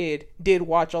definitely as a kid did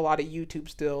watch a lot of YouTube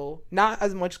still, not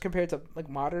as much compared to like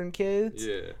modern kids.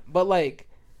 Yeah. But like.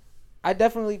 I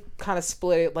definitely kind of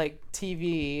split it, like,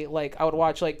 TV, like, I would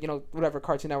watch, like, you know, whatever,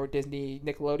 Cartoon Network, Disney,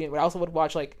 Nickelodeon, but I also would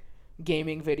watch, like,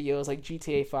 gaming videos, like,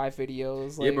 GTA 5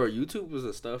 videos. Like, yeah, bro, YouTube was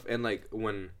the stuff, and, like,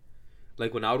 when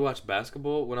I would watch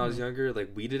basketball when I was younger,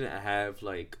 like, we didn't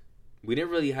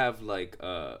really have, like,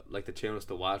 the channels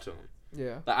to watch them.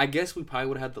 Yeah. Like, I guess we probably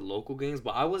would have had the local games,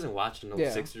 but I wasn't watching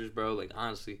those Sixers, bro, like,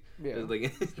 honestly. Yeah. It was,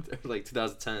 like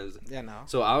 2010s. Yeah, no.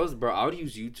 So I would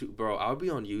use YouTube, bro, I would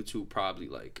be on YouTube probably,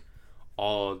 like,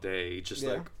 all day, just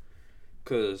like,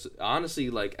 because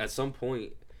honestly, like at some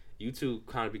point YouTube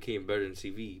kind of became better than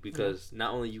TV because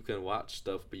not only you can watch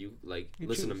stuff, but you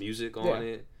listen to music on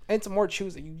it, and it's more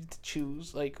choosing. You get to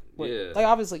choose like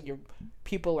obviously your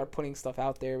people are putting stuff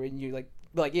out there and you like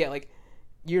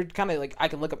you're kind of like I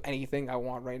can look up anything I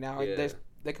want right now. Yeah.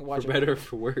 They can watch for better or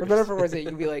for worse. For better or for worse, you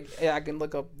can be like, yeah, I can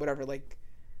look up whatever, like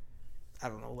I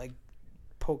don't know, like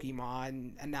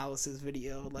Pokemon analysis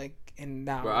video, like, and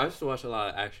now. Bro, I used to watch a lot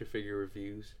of action figure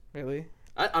reviews. Really?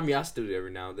 I mean, I still do every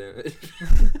now and then.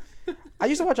 I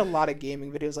used to watch a lot of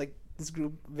gaming videos, like this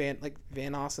group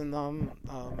Vanos and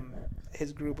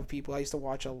his group of people. I used to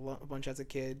watch a bunch as a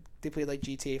kid. They played like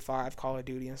GTA 5, Call of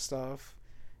Duty and stuff.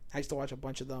 I used to watch a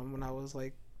bunch of them when I was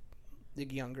like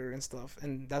younger and stuff,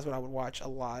 and that's what I would watch a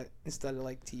lot instead of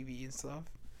like TV and stuff.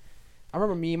 I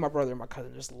remember me, my brother, and my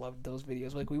cousin just loved those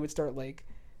videos. Like we would start like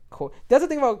quote. That's the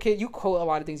thing about kid. You quote a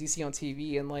lot of things you see on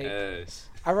TV, and like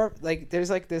I remember like there's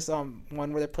like this one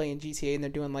where they're playing GTA and they're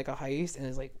doing like a heist, and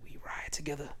it's like we ride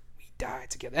together, we die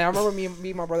together. And I remember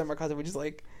me, my brother, and my cousin would just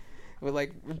like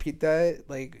repeat that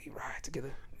like we ride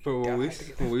together. But when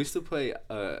we used to play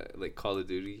like Call of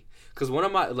Duty, because one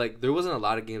of my like there wasn't a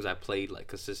lot of games I played like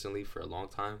consistently for a long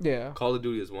time. Yeah, Call of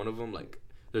Duty is one of them. Like.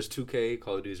 There's 2K,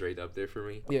 Call of Duty's right up there for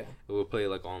me. Yeah. We'll play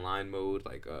like online mode,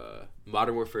 like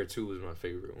Modern Warfare 2 was my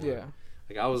favorite one. Yeah.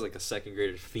 Like I was like a second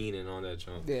grader fiending on that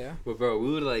jump. Yeah. But bro, we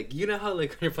would like, you know how like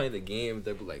when you're playing the game,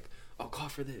 they'd be like, "Oh, call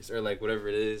for this," or like whatever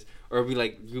it is, or we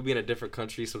like you'll be in a different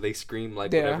country, so they scream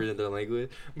like whatever in their language.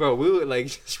 Bro, we would like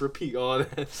just repeat all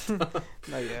that stuff,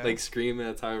 like screaming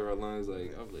at the top of our lungs.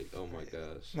 Like I'm like, oh my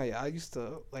gosh. No, yeah, I used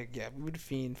to like we would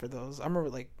fiend for those. I remember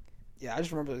like. Yeah, I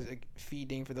just remember like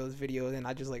feeding for those videos, and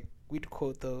I just like we'd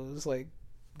quote those like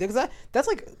because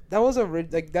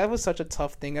that was such a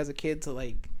tough thing as a kid to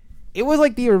like. It was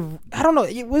like I don't know.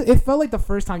 It felt like the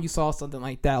first time you saw something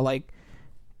like that. Like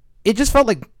it just felt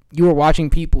like you were watching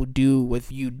people do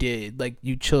what you did. Like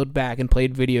you chilled back and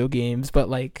played video games, but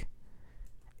like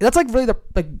that's like really the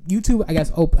like YouTube. I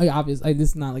guess obviously like, this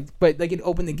is not like, but like it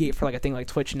opened the gate for like a thing like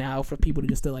Twitch now for people to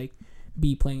just to like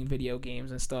be playing video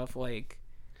games and stuff like.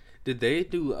 Did they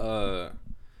do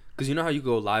because you know how you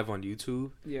go live on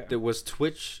YouTube? Yeah. There was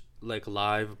Twitch like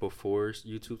live before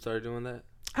YouTube started doing that?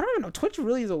 I don't even know. Twitch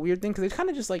really is a weird thing because it kind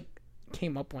of just like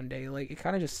came up one day. Like it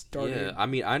kind of just started. Yeah, I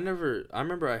mean, I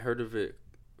remember I heard of it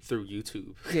through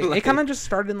YouTube. Yeah, like, it kind of just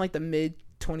started in like the mid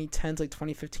 2010s, like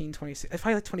 2015, 2016,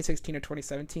 probably like 2016 or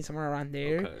 2017, somewhere around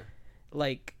there. Okay.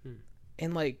 Like,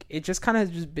 and like it just kind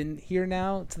of just been here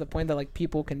now to the point that like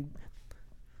people can,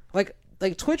 like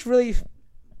Twitch really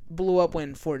blew up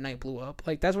when Fortnite blew up.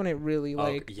 Like that's when it really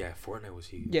like yeah, Fortnite was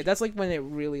huge. Yeah, that's like when it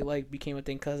really like became a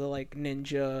thing because of like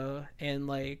Ninja and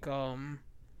like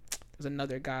there's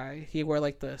another guy. He wore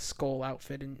like the skull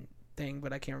outfit and thing,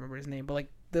 but I can't remember his name. But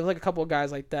like there's like a couple of guys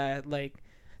like that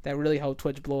that really helped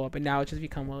Twitch blow up, and now it's just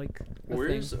become like what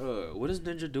is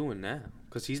Ninja doing now?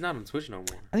 Because he's not on Twitch no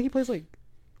more. I think he plays like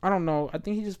I don't know. I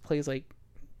think he just plays like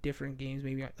different games.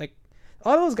 Maybe like a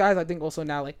lot of those guys. I think also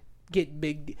now like. Get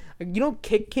big, like, you know,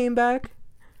 Kick came back.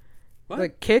 What?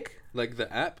 Like Kick, Like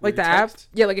the app? Like the app?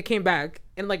 Yeah, like it came back.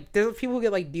 And like there's people who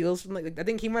get like deals from like I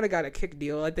think he might have got a Kick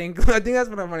deal. I think that's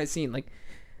what I might have seen. Like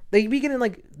they be getting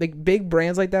like big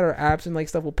brands like that or apps and like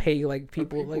stuff will pay like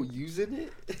people like using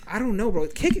it. I don't know, bro.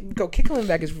 Kick coming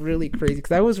back is really crazy because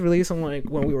that was released on like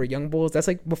when we were young bulls. That's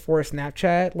like before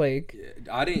Snapchat. Like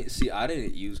yeah, I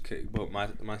didn't use Kick, but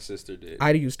my sister did.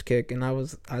 I used Kick and I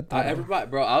thought everybody,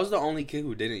 bro. I was the only kid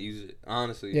who didn't use it.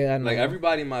 Honestly, yeah, I know. Like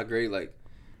everybody in my grade, like.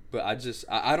 But I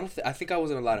think I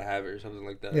wasn't allowed to have it or something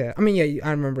like that. Yeah, I mean, yeah,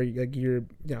 I remember like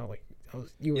like.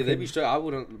 They'd be straight. I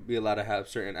wouldn't be allowed to have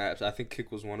certain apps. I think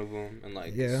Kick was one of them, and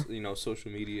like social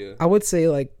media. I would say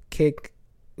like Kick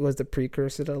was the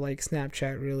precursor to like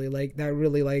Snapchat. Really, like that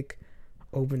really like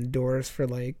opened doors for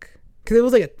like because it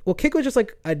was like Kick was just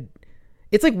like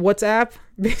it's like WhatsApp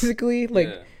basically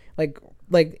like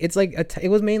it's like it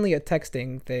was mainly a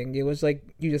texting thing. It was like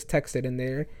you just texted in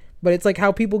there, but it's like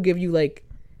how people give you like.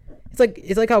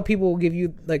 It's like how people will give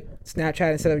you like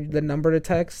Snapchat instead of the number to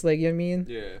text, like you know what I mean?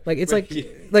 Yeah. Like it's like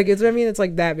it's what I mean. It's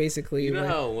like that basically. You know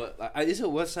how is it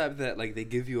WhatsApp that like they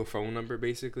give you a phone number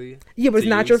basically? Yeah, but it's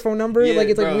not your phone number. Yeah, like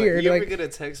it's bro, like weird. You like, ever get a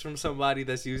text from somebody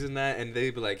that's using that and they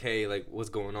be like, "Hey, like what's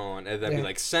going on?" And that'd be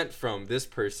like sent from this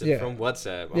person from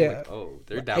WhatsApp. I'm like, oh,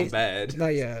 they're down bad. No,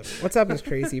 yeah, WhatsApp is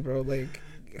crazy, bro. Like.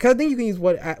 Because I think you can use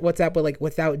WhatsApp, but like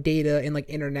without data and like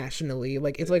internationally,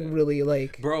 like it's like really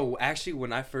like. Bro, actually,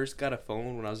 when I first got a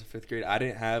phone when I was in 5th grade, I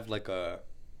didn't have like a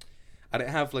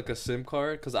SIM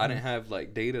card because I didn't have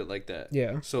like data like that.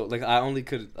 Yeah. So like I only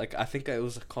could like I think it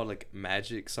was called like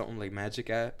Magic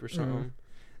app or something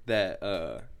that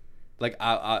like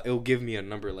it'll give me a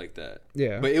number like that.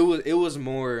 Yeah. But it was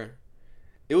more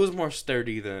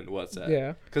sturdy than WhatsApp.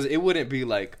 Yeah. Because it wouldn't be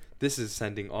like. This is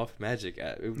sending off Magic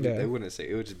app. They wouldn't say.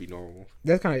 It would just be normal.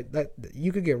 That's kind of that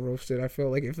you could get roasted. I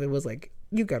feel like if it was like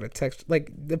you got a text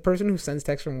like the person who sends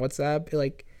text from WhatsApp,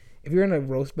 like if you're in a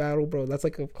roast battle, bro, that's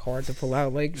like a card to pull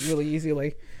out like really easy.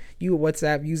 Like you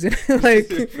WhatsApp using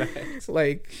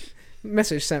like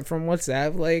message sent from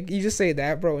WhatsApp. Like you just say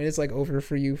that, bro, and it's like over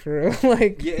for you for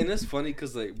like. Yeah, and it's funny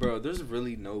because like, bro, there's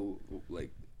really no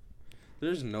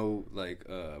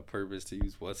purpose to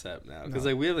use WhatsApp now because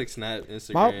like we have like Snap,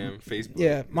 Instagram, Facebook.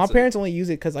 Yeah, my parents only use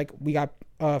it because like we got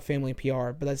family PR,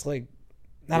 but that's like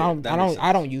I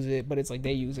don't use it, but it's like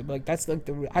they use it. But like that's like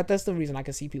that's the reason I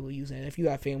can see people using it. If you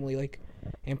have family like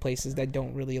in places that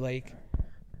don't really like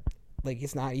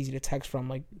it's not easy to text from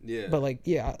like but like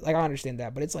I understand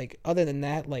that, but it's like other than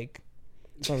that like.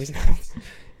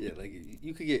 Yeah, like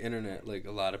you could get internet like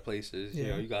a lot of places. You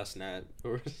know, you got Snap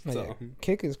or something. Yeah.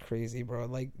 Kick is crazy, bro.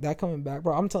 Like that coming back,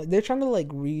 bro. I'm telling they're trying to like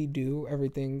redo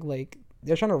everything. Like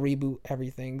they're trying to reboot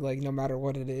everything. Like no matter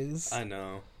what it is. I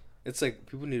know. It's like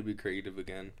people need to be creative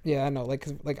again. Yeah, I know. Like,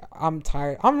 cause like I'm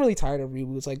tired. I'm really tired of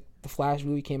reboots. Like the Flash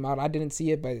movie came out. I didn't see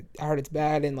it, but I heard it's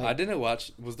bad. And like I didn't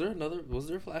watch. Was there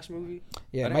a Flash movie?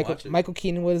 Yeah, Michael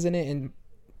Keaton was in it. And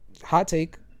hot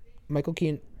take, Michael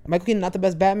Keaton, not the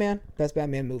best Batman. Best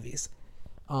Batman movies.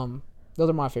 Those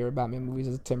are my favorite Batman movies.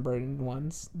 Is the Tim Burton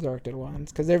ones, directed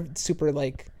ones, because they're super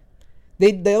like,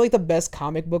 they're like the best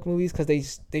comic book movies because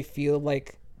they feel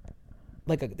like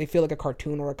they feel like a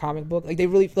cartoon or a comic book. Like they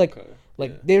really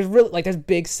there's really like there's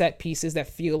big set pieces that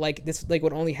feel like this like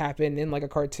would only happen in like a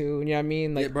cartoon. You know what I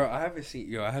mean? Like, yeah, bro, I haven't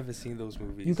seen those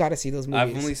movies. You gotta see those movies.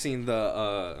 I've only seen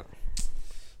the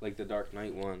like the Dark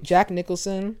Knight one. Jack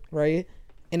Nicholson, right,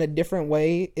 in a different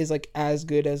way is like as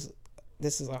good as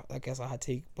this is I guess a hot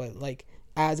take, but like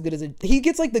as good as he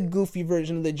gets like the goofy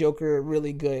version of the Joker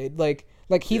really good. Like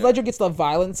Heath Ledger gets the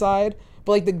violent side,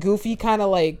 but like the goofy kind of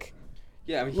like.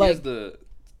 Yeah, I mean, he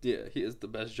is the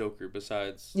best Joker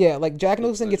besides. Yeah, like Jack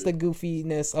Nicholson gets the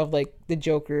goofiness of like the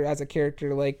Joker as a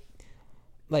character, like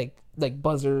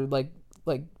Buzzer, like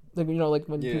you know, like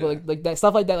when people like that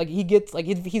stuff like that. Like he gets like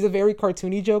he's a very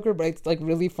cartoony Joker, but it's like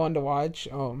really fun to watch.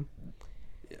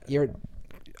 You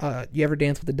ever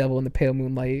dance with the devil in the pale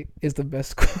moonlight is the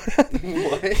best.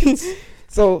 What?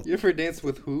 So you ever dance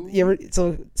with who?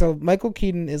 So Michael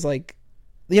Keaton is like,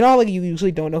 you know how like you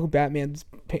usually don't know who Batman's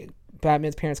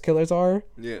parents' killers are.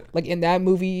 Yeah. Like in that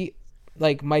movie,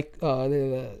 like Mike,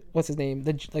 what's his name?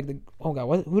 Who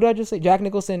did I just say? Jack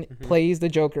Nicholson plays the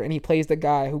Joker, and he plays the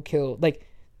guy who killed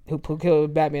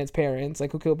Batman's parents,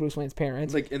 like who killed Bruce Wayne's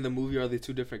parents. Like in the movie, are they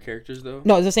two different characters though?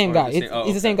 No, it's the same guy. He's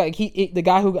the same guy. The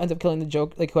guy who ends up killing the guy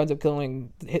who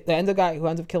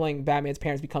ends up killing Batman's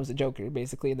parents becomes the Joker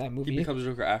basically in that movie. He becomes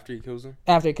the Joker after he kills him.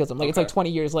 After he kills him, like it's like 20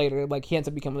 years later, like he ends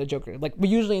up becoming the Joker. Like but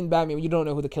usually in Batman, you don't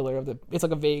know who the killer of it's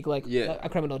like a vague like a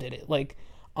criminal did it. Like,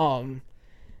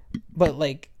 but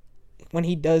like when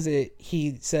he does it,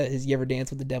 he says, "You ever dance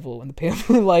with the devil in the pale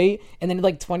moonlight?" And then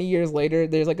like 20 years later,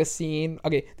 there's like a scene.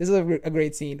 Okay, this is a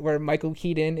great scene where Michael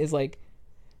Keaton is like,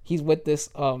 he's with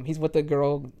the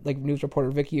girl, like news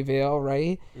reporter Vicky Vale,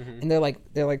 right? Mm-hmm. And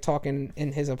they're like talking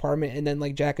in his apartment, and then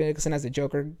like Jack Nicholson as the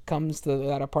Joker comes to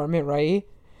that apartment, right?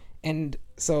 And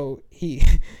so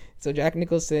so Jack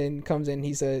Nicholson comes in,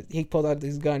 he pulled out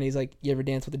his gun, he's like, "You ever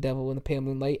dance with the devil in the pale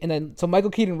moonlight?" And then so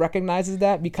Michael Keaton recognizes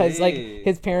that because like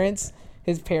his parents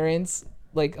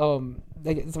like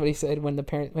that's what he said when his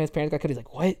parents got killed. He's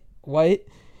like, what?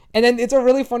 And then it's a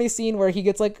really funny scene where he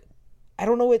gets like, I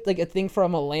don't know what, like a thing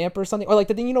from a lamp or something, or like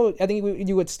the thing, I think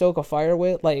you would stoke a fire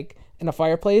with, like in a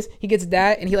fireplace. He gets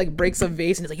that and he like breaks a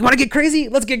vase and he's like, "You want to get crazy?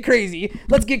 Let's get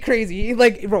crazy."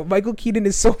 Like, bro, Michael Keaton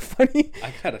is so funny.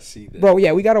 I gotta see that, bro.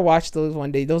 Yeah, we gotta watch those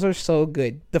one day. Those are so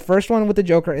good. The first one with the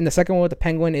Joker and the second one with the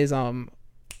Penguin is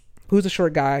who's the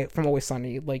short guy from Always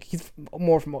Sunny? Like, he's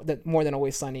more than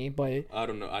Always Sunny, but I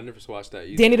don't know. I never watched that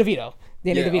either. Danny DeVito.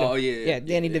 DeVito. Oh yeah.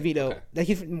 Danny DeVito. Okay.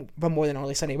 He's from More Than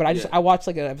Always Sunny. But I watched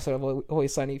like an episode of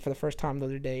Always Sunny for the first time the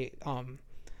other day.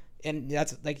 And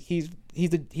that's like he's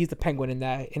the Penguin in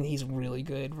that, and he's really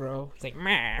good, bro. He's like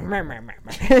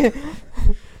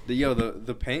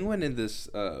the Penguin in this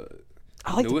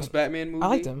newest Batman movie. I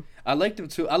liked him. I liked him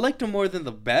too. I liked him more than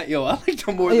the I liked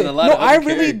him more than a lot of other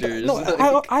characters.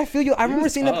 I feel you. I remember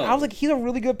seeing him. I was like, he's a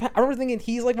really good. I remember thinking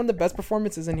he's like one of the best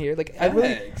performances in here. Like, I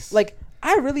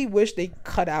really wish they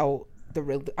cut out the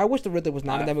Riddler. I wish the Riddler was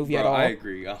not in that movie at all. I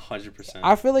agree 100%.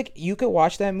 I feel like you could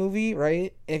watch that movie,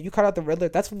 right? And if you cut out the Riddler,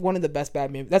 that's one of the best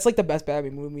Batman. That's like the best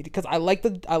Batman movie because I like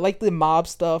the mob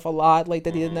stuff a lot, like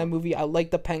they did in that movie. I like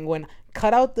the Penguin.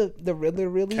 Cut out the Riddler,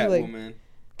 really. Catwoman.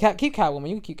 Keep Catwoman.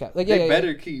 You can keep Cat. Like, they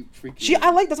better keep freaking.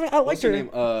 I like. That's why I like What's her. Her name?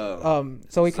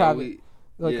 Zoe Kravitz.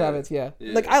 Kravitz, yeah.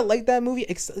 Like, I like that movie.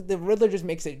 The Riddler just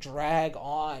makes it drag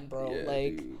on, bro. Yeah,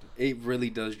 like, dude. It really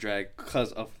does drag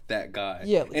because of that guy.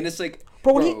 Yeah, and it's like,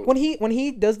 bro, when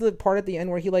he does the part at the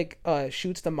end where he like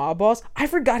shoots the mob boss, I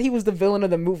forgot he was the villain of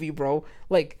the movie, bro.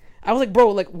 Like, I was like, bro,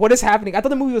 like, what is happening? I thought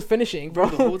the movie was finishing, bro.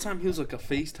 The whole time he was like a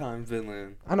FaceTime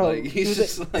villain. I know. Like, he's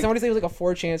just like somebody said he was like a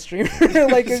 4chan streamer,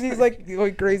 like, cause he's like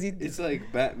going crazy. It's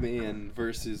like Batman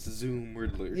versus Zoom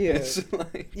Riddler. Yeah. It's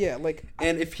like, yeah, like,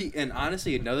 and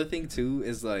honestly, another thing too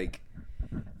is like,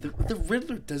 the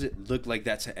Riddler doesn't look like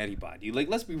that to anybody. Like,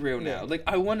 let's be real now. Like,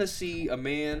 I want to see a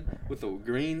man with a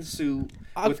green suit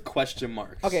with question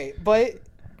marks. Okay, but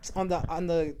on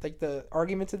the like the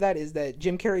argument to that is that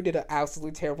Jim Carrey did an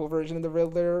absolutely terrible version of the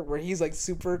Riddler where he's like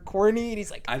super corny and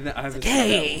he's like,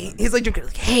 hey, he's like Jim Carrey,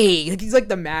 like, hey, like, he's like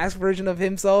the masked version of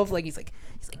himself. Like, he's like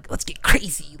let's get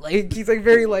crazy. Like, he's like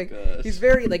very like he's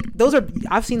very like, those are,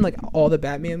 I've seen like all the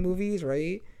Batman movies,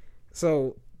 right?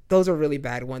 So those are really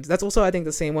bad ones. That's also, I think,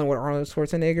 the same one with Arnold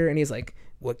Schwarzenegger, and he's like,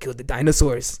 "What killed the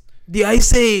dinosaurs? The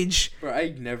Ice Age." Bro,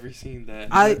 I've never seen that.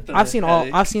 I've seen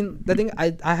the thing.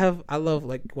 I love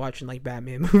like watching like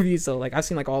Batman movies, so like I've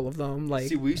seen like all of them. Like,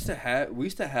 see, we used to have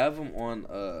them on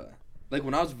like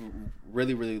when I was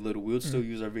really little, we would still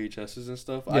use our VHSs and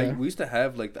stuff. Yeah. We used to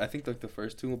have like, I think like the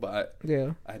first two, but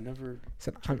I never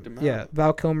checked them out. Yeah,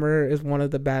 Val Kilmer is one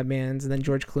of the Batmans, and then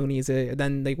George Clooney is it. And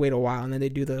then they wait a while, and then they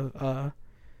do the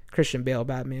Christian Bale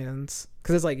Batmans,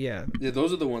 because it's like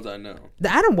those are the ones I know.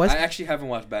 The Adam West. I actually haven't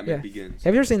watched Batman Begins.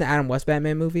 Have you ever seen the Adam West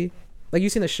Batman movie? Like, you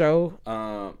seen the show?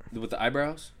 With the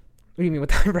eyebrows. What do you mean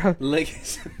with the eyebrows? Like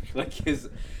his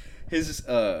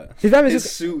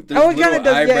suit. Oh, it kind of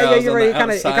does. Yeah, you're right.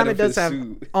 It kind of does have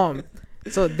suit.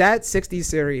 So that 60s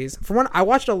series, for one, I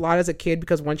watched a lot as a kid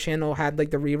because one channel had like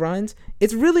the reruns.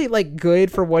 It's really like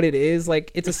good for what it is.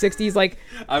 Like, it's a 60s like.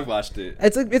 I've watched it.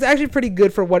 It's actually pretty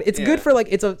good for what it's good for. Like,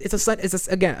 it's a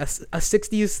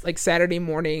 60s like Saturday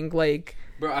morning like.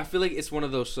 Bro, I feel like it's one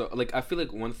of those like, I feel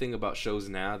like one thing about shows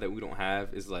now that we don't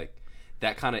have is like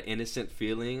that kind of innocent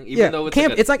feeling. Even though it's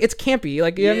it's campy.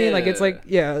 Like, you know what I mean? Like, it's like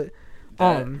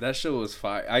that show was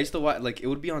fire. I used to watch, like, it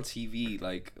would be on TV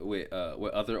like with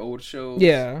other old shows.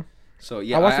 Yeah. So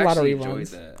yeah, I watched a lot of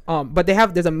reruns. That. But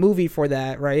there's a movie for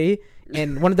that, right?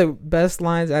 And one of the best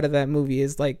lines out of that movie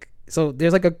is like, so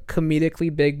there's like a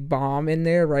comedically big bomb in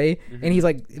there, right? Mm-hmm. And he's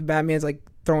like, Batman's like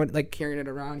throwing, like carrying it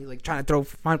around. He's like trying to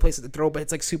find places to throw, but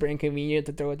it's like super inconvenient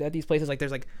to throw it at these places. Like,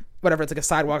 there's like whatever, it's like a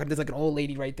sidewalk and there's like an old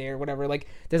lady right there, whatever. Like,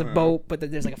 there's a boat, but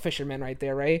there's like a fisherman right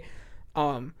there, right?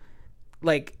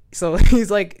 Like, so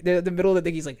he's like, the middle of the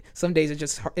thing, he's like, some days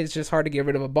it's just hard to get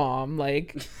rid of a bomb,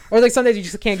 like, or like some days you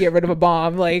just can't get rid of a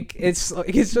bomb. Like, it's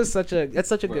just such a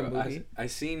good movie. I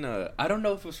seen I don't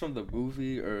know if it was from the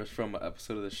movie or it's from an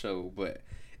episode of the show, but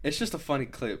it's just a funny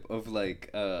clip of like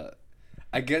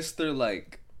I guess they're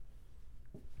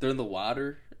in the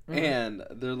water and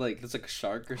they're like, there's like a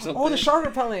shark or something. Oh, the shark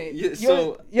repellent.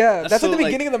 Yeah, that's at the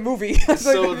beginning of the movie.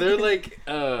 So they're like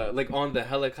on the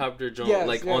helicopter jump,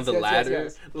 on the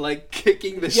ladder, like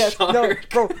kicking the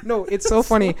shark. No, it's so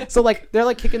funny. So like they're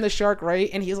like kicking the shark, right?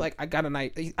 And he's like, I got an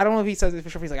idea. I don't know if he says it for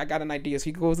sure. He's like, I got an idea. So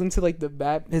he goes into like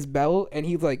his belt, and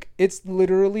he's like, it's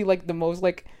literally like the most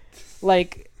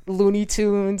like Looney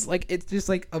Tunes, like it's just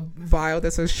like a vial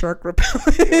that says shark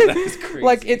repellent. That is crazy.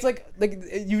 Like it's like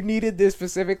you needed this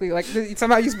specifically, like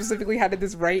somehow you specifically had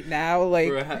this right now,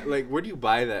 like where do you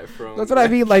buy that from? That's what I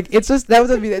mean. Like it's just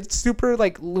it's super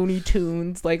like Looney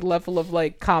Tunes like level of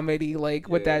like comedy, like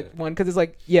with that one, because it's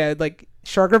like like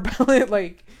shark repellent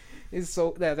like is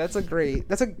so that's a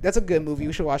good movie.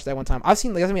 You should watch that one time. I've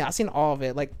seen all of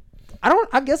it. Like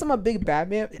I guess I'm a big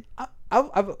Batman.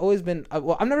 I've always been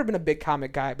I've never been a big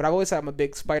comic guy, but I've always said I'm a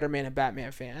big Spider-Man and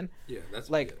Batman fan. Yeah, that's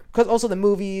like because also the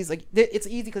movies, like it's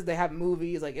easy because they have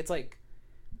movies, like it's like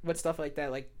with stuff like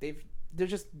that, like they're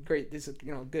just great. This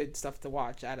good stuff to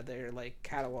watch out of their like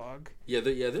catalog.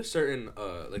 There's certain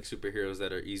like superheroes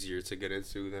that are easier to get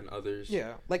into than others.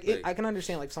 Yeah, I can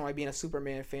understand like somebody being a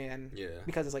Superman fan. Yeah,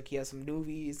 because it's like he has some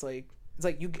movies. Like it's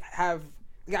like you have.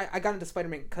 Yeah, I got into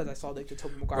Spider-Man because I saw the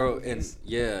Tobey Maguire movies.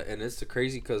 And it's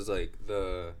crazy because like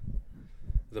the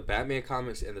Batman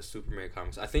comics and the Superman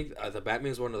comics. I think the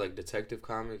Batman's one are like detective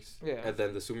comics. Yeah. And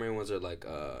then the Superman ones are like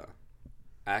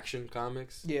action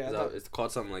comics. Yeah. It's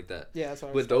called something like that. Yeah, that's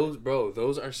what But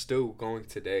those are still going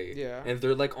today. Yeah. And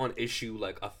they're like on issue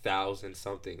like 1,000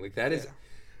 something. Like that is,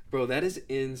 that is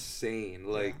insane.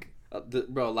 Like. A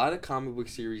lot of comic book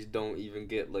series don't even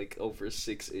get like over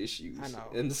 6 issues. I know,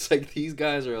 and it's like these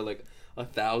guys are like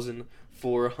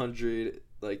 1,400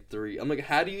 like 3. I'm like,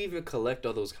 how do you even collect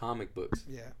all those comic books?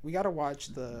 Yeah, we gotta watch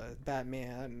the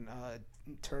Batman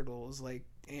Turtles like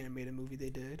animated movie they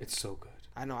did. It's so good.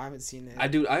 I know, I haven't seen it.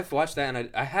 I've watched that, and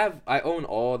I own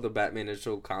all the Batman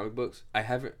initial comic books. I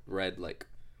haven't read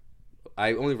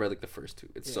I only read like the first 2.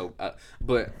 It's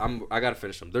but I gotta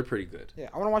finish them. They're pretty good. Yeah,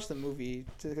 I want to watch the movie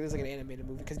because it's like an animated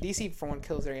movie. Because DC for one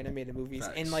kills their animated movies,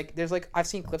 and like there's like I've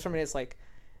seen clips from it. It's like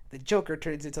the Joker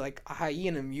turns into like a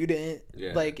hyena mutant.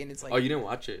 Yeah. Like and it's like. Oh, you didn't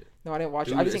watch it? No, I didn't watch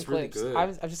it. I've just seen clips. Really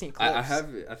I've just seen clips. I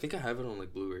have it. I think I have it on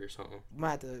like Blu-ray or something. I might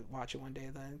have to watch it one day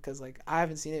then, because like I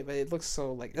haven't seen it, but it looks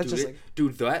so like that's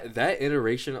that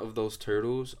iteration of those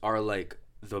turtles are like.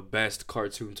 The best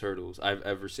cartoon turtles I've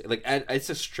ever seen. Like, it's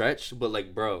a stretch, but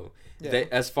like, bro,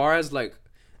 as far as like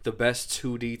the best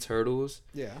 2D turtles,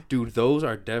 dude, those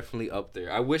are definitely up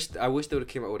there. I wish they would have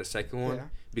came out with a second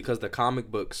one because the comic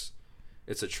books,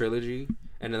 it's a trilogy,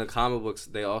 and in the comic books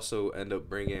they also end up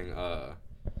bringing like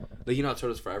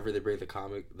Turtles Forever, they bring the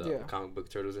comic book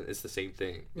turtles in. It's the same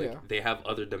thing. Like they have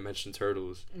other dimension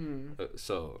turtles,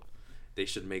 so they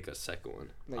should make a second one.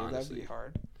 Honestly, that'd be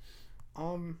hard.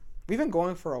 We've been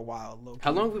going for a while, low-key.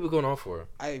 How long have we been going on for?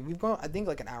 We've gone, I think,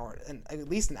 like an hour, and at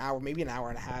least an hour, maybe an hour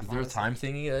and a half. Is there a time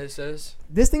thingy that it says?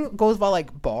 This thing goes by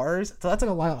like bars, so that's like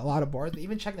a lot of bars. But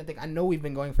even checking the thing, I know we've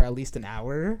been going for at least an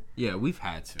hour. Yeah, we've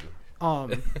had to.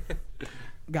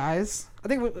 Guys, I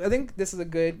think this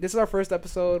is our first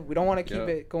episode. We don't want to keep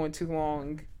it going too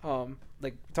long.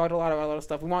 Like we talked a lot about a lot of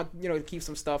stuff. We want to keep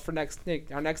some stuff for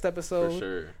our next episode. For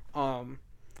sure.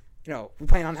 We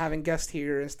plan on having guests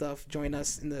here and stuff join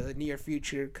us in the near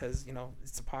future because,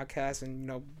 it's a podcast and,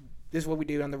 this is what we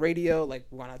do on the radio. Like,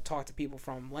 we want to talk to people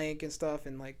from Lank and stuff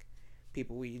and, like,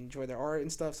 people we enjoy their art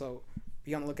and stuff. So,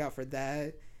 be on the lookout for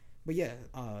that. But, yeah,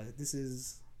 this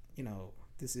is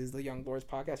the Young Lordz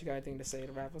podcast. You got anything to say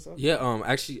to wrap us up? Yeah,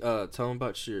 actually, tell them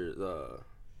about your, the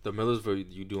Millersville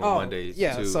you do on Mondays,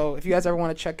 too. So, if you guys ever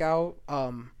want to check out,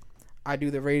 I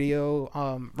do the radio.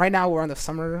 Right now we're on the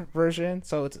summer version,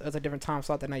 so it's a different time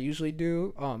slot than I usually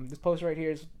do. This post right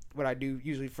here is what I do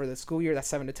usually for the school year. That's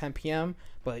 7 to 10 p.m.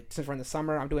 But since we're in the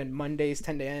summer, I'm doing Mondays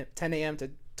 10 a.m.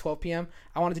 to 12 p.m.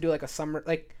 I wanted to do like a summer,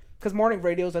 like, because morning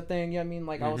radio is a thing. You know what I mean?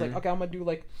 Like I was like, okay, I'm gonna do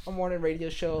like a morning radio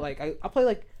show. Like I play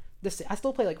like this. I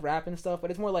still play like rap and stuff, but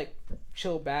it's more like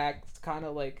chill back, kind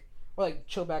of like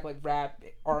chill back like rap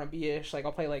R&B ish. Like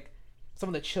I'll play like. Some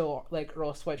of the chill like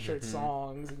Earl Sweatshirt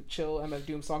songs and chill MF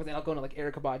Doom songs, and I'll go into like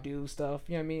Erykah Badu stuff.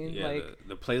 You know what I mean? Yeah, like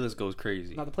the playlist goes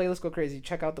crazy. No, the playlist go crazy.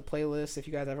 Check out the playlist if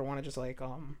you guys ever want to just like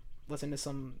listen to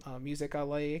some music I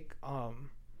like.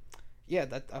 Yeah,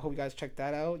 I hope you guys check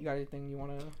that out. You got anything you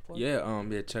want to plug?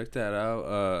 Yeah, check that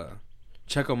out.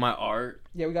 Check out my art.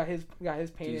 Yeah, we got his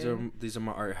painting. These are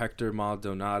my art. Hector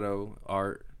Maldonado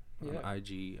art on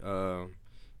IG.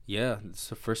 Yeah, it's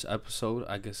the first episode,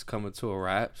 I guess, coming to a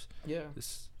wraps. Yeah.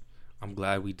 I'm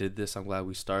glad we did this. I'm glad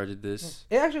we started this.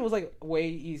 It actually was like way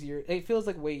easier. It feels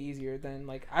like way easier than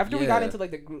like after we got into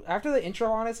like the group. After the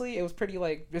intro, honestly, it was pretty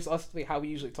like just us like how we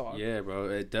usually talk. Yeah, bro.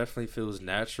 It definitely feels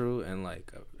natural, and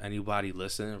like anybody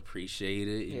listen, appreciate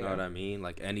it. You know what I mean?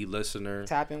 Like any listener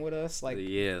tap in with us. Like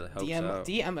helps out.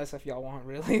 DM us if y'all want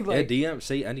really. Like, DM,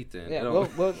 say anything. Yeah,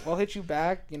 we'll hit you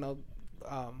back. You know,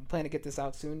 plan to get this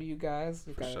out soon to you guys.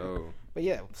 For sure. But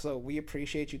yeah, so we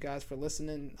appreciate you guys for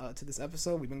listening to this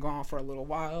episode. We've been gone for a little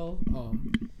while.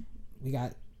 We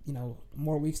got,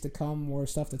 more weeks to come, more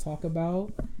stuff to talk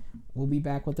about. We'll be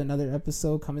back with another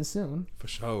episode coming soon. For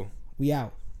sure. We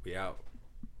out. We out.